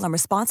 ethical, and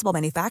responsible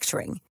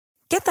manufacturing.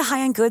 Get the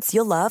high-end goods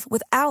you'll love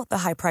without the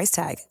high price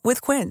tag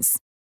with Quince.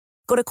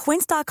 Go to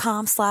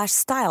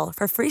quince.com/style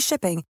for free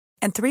shipping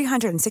and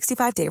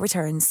 365-day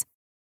returns.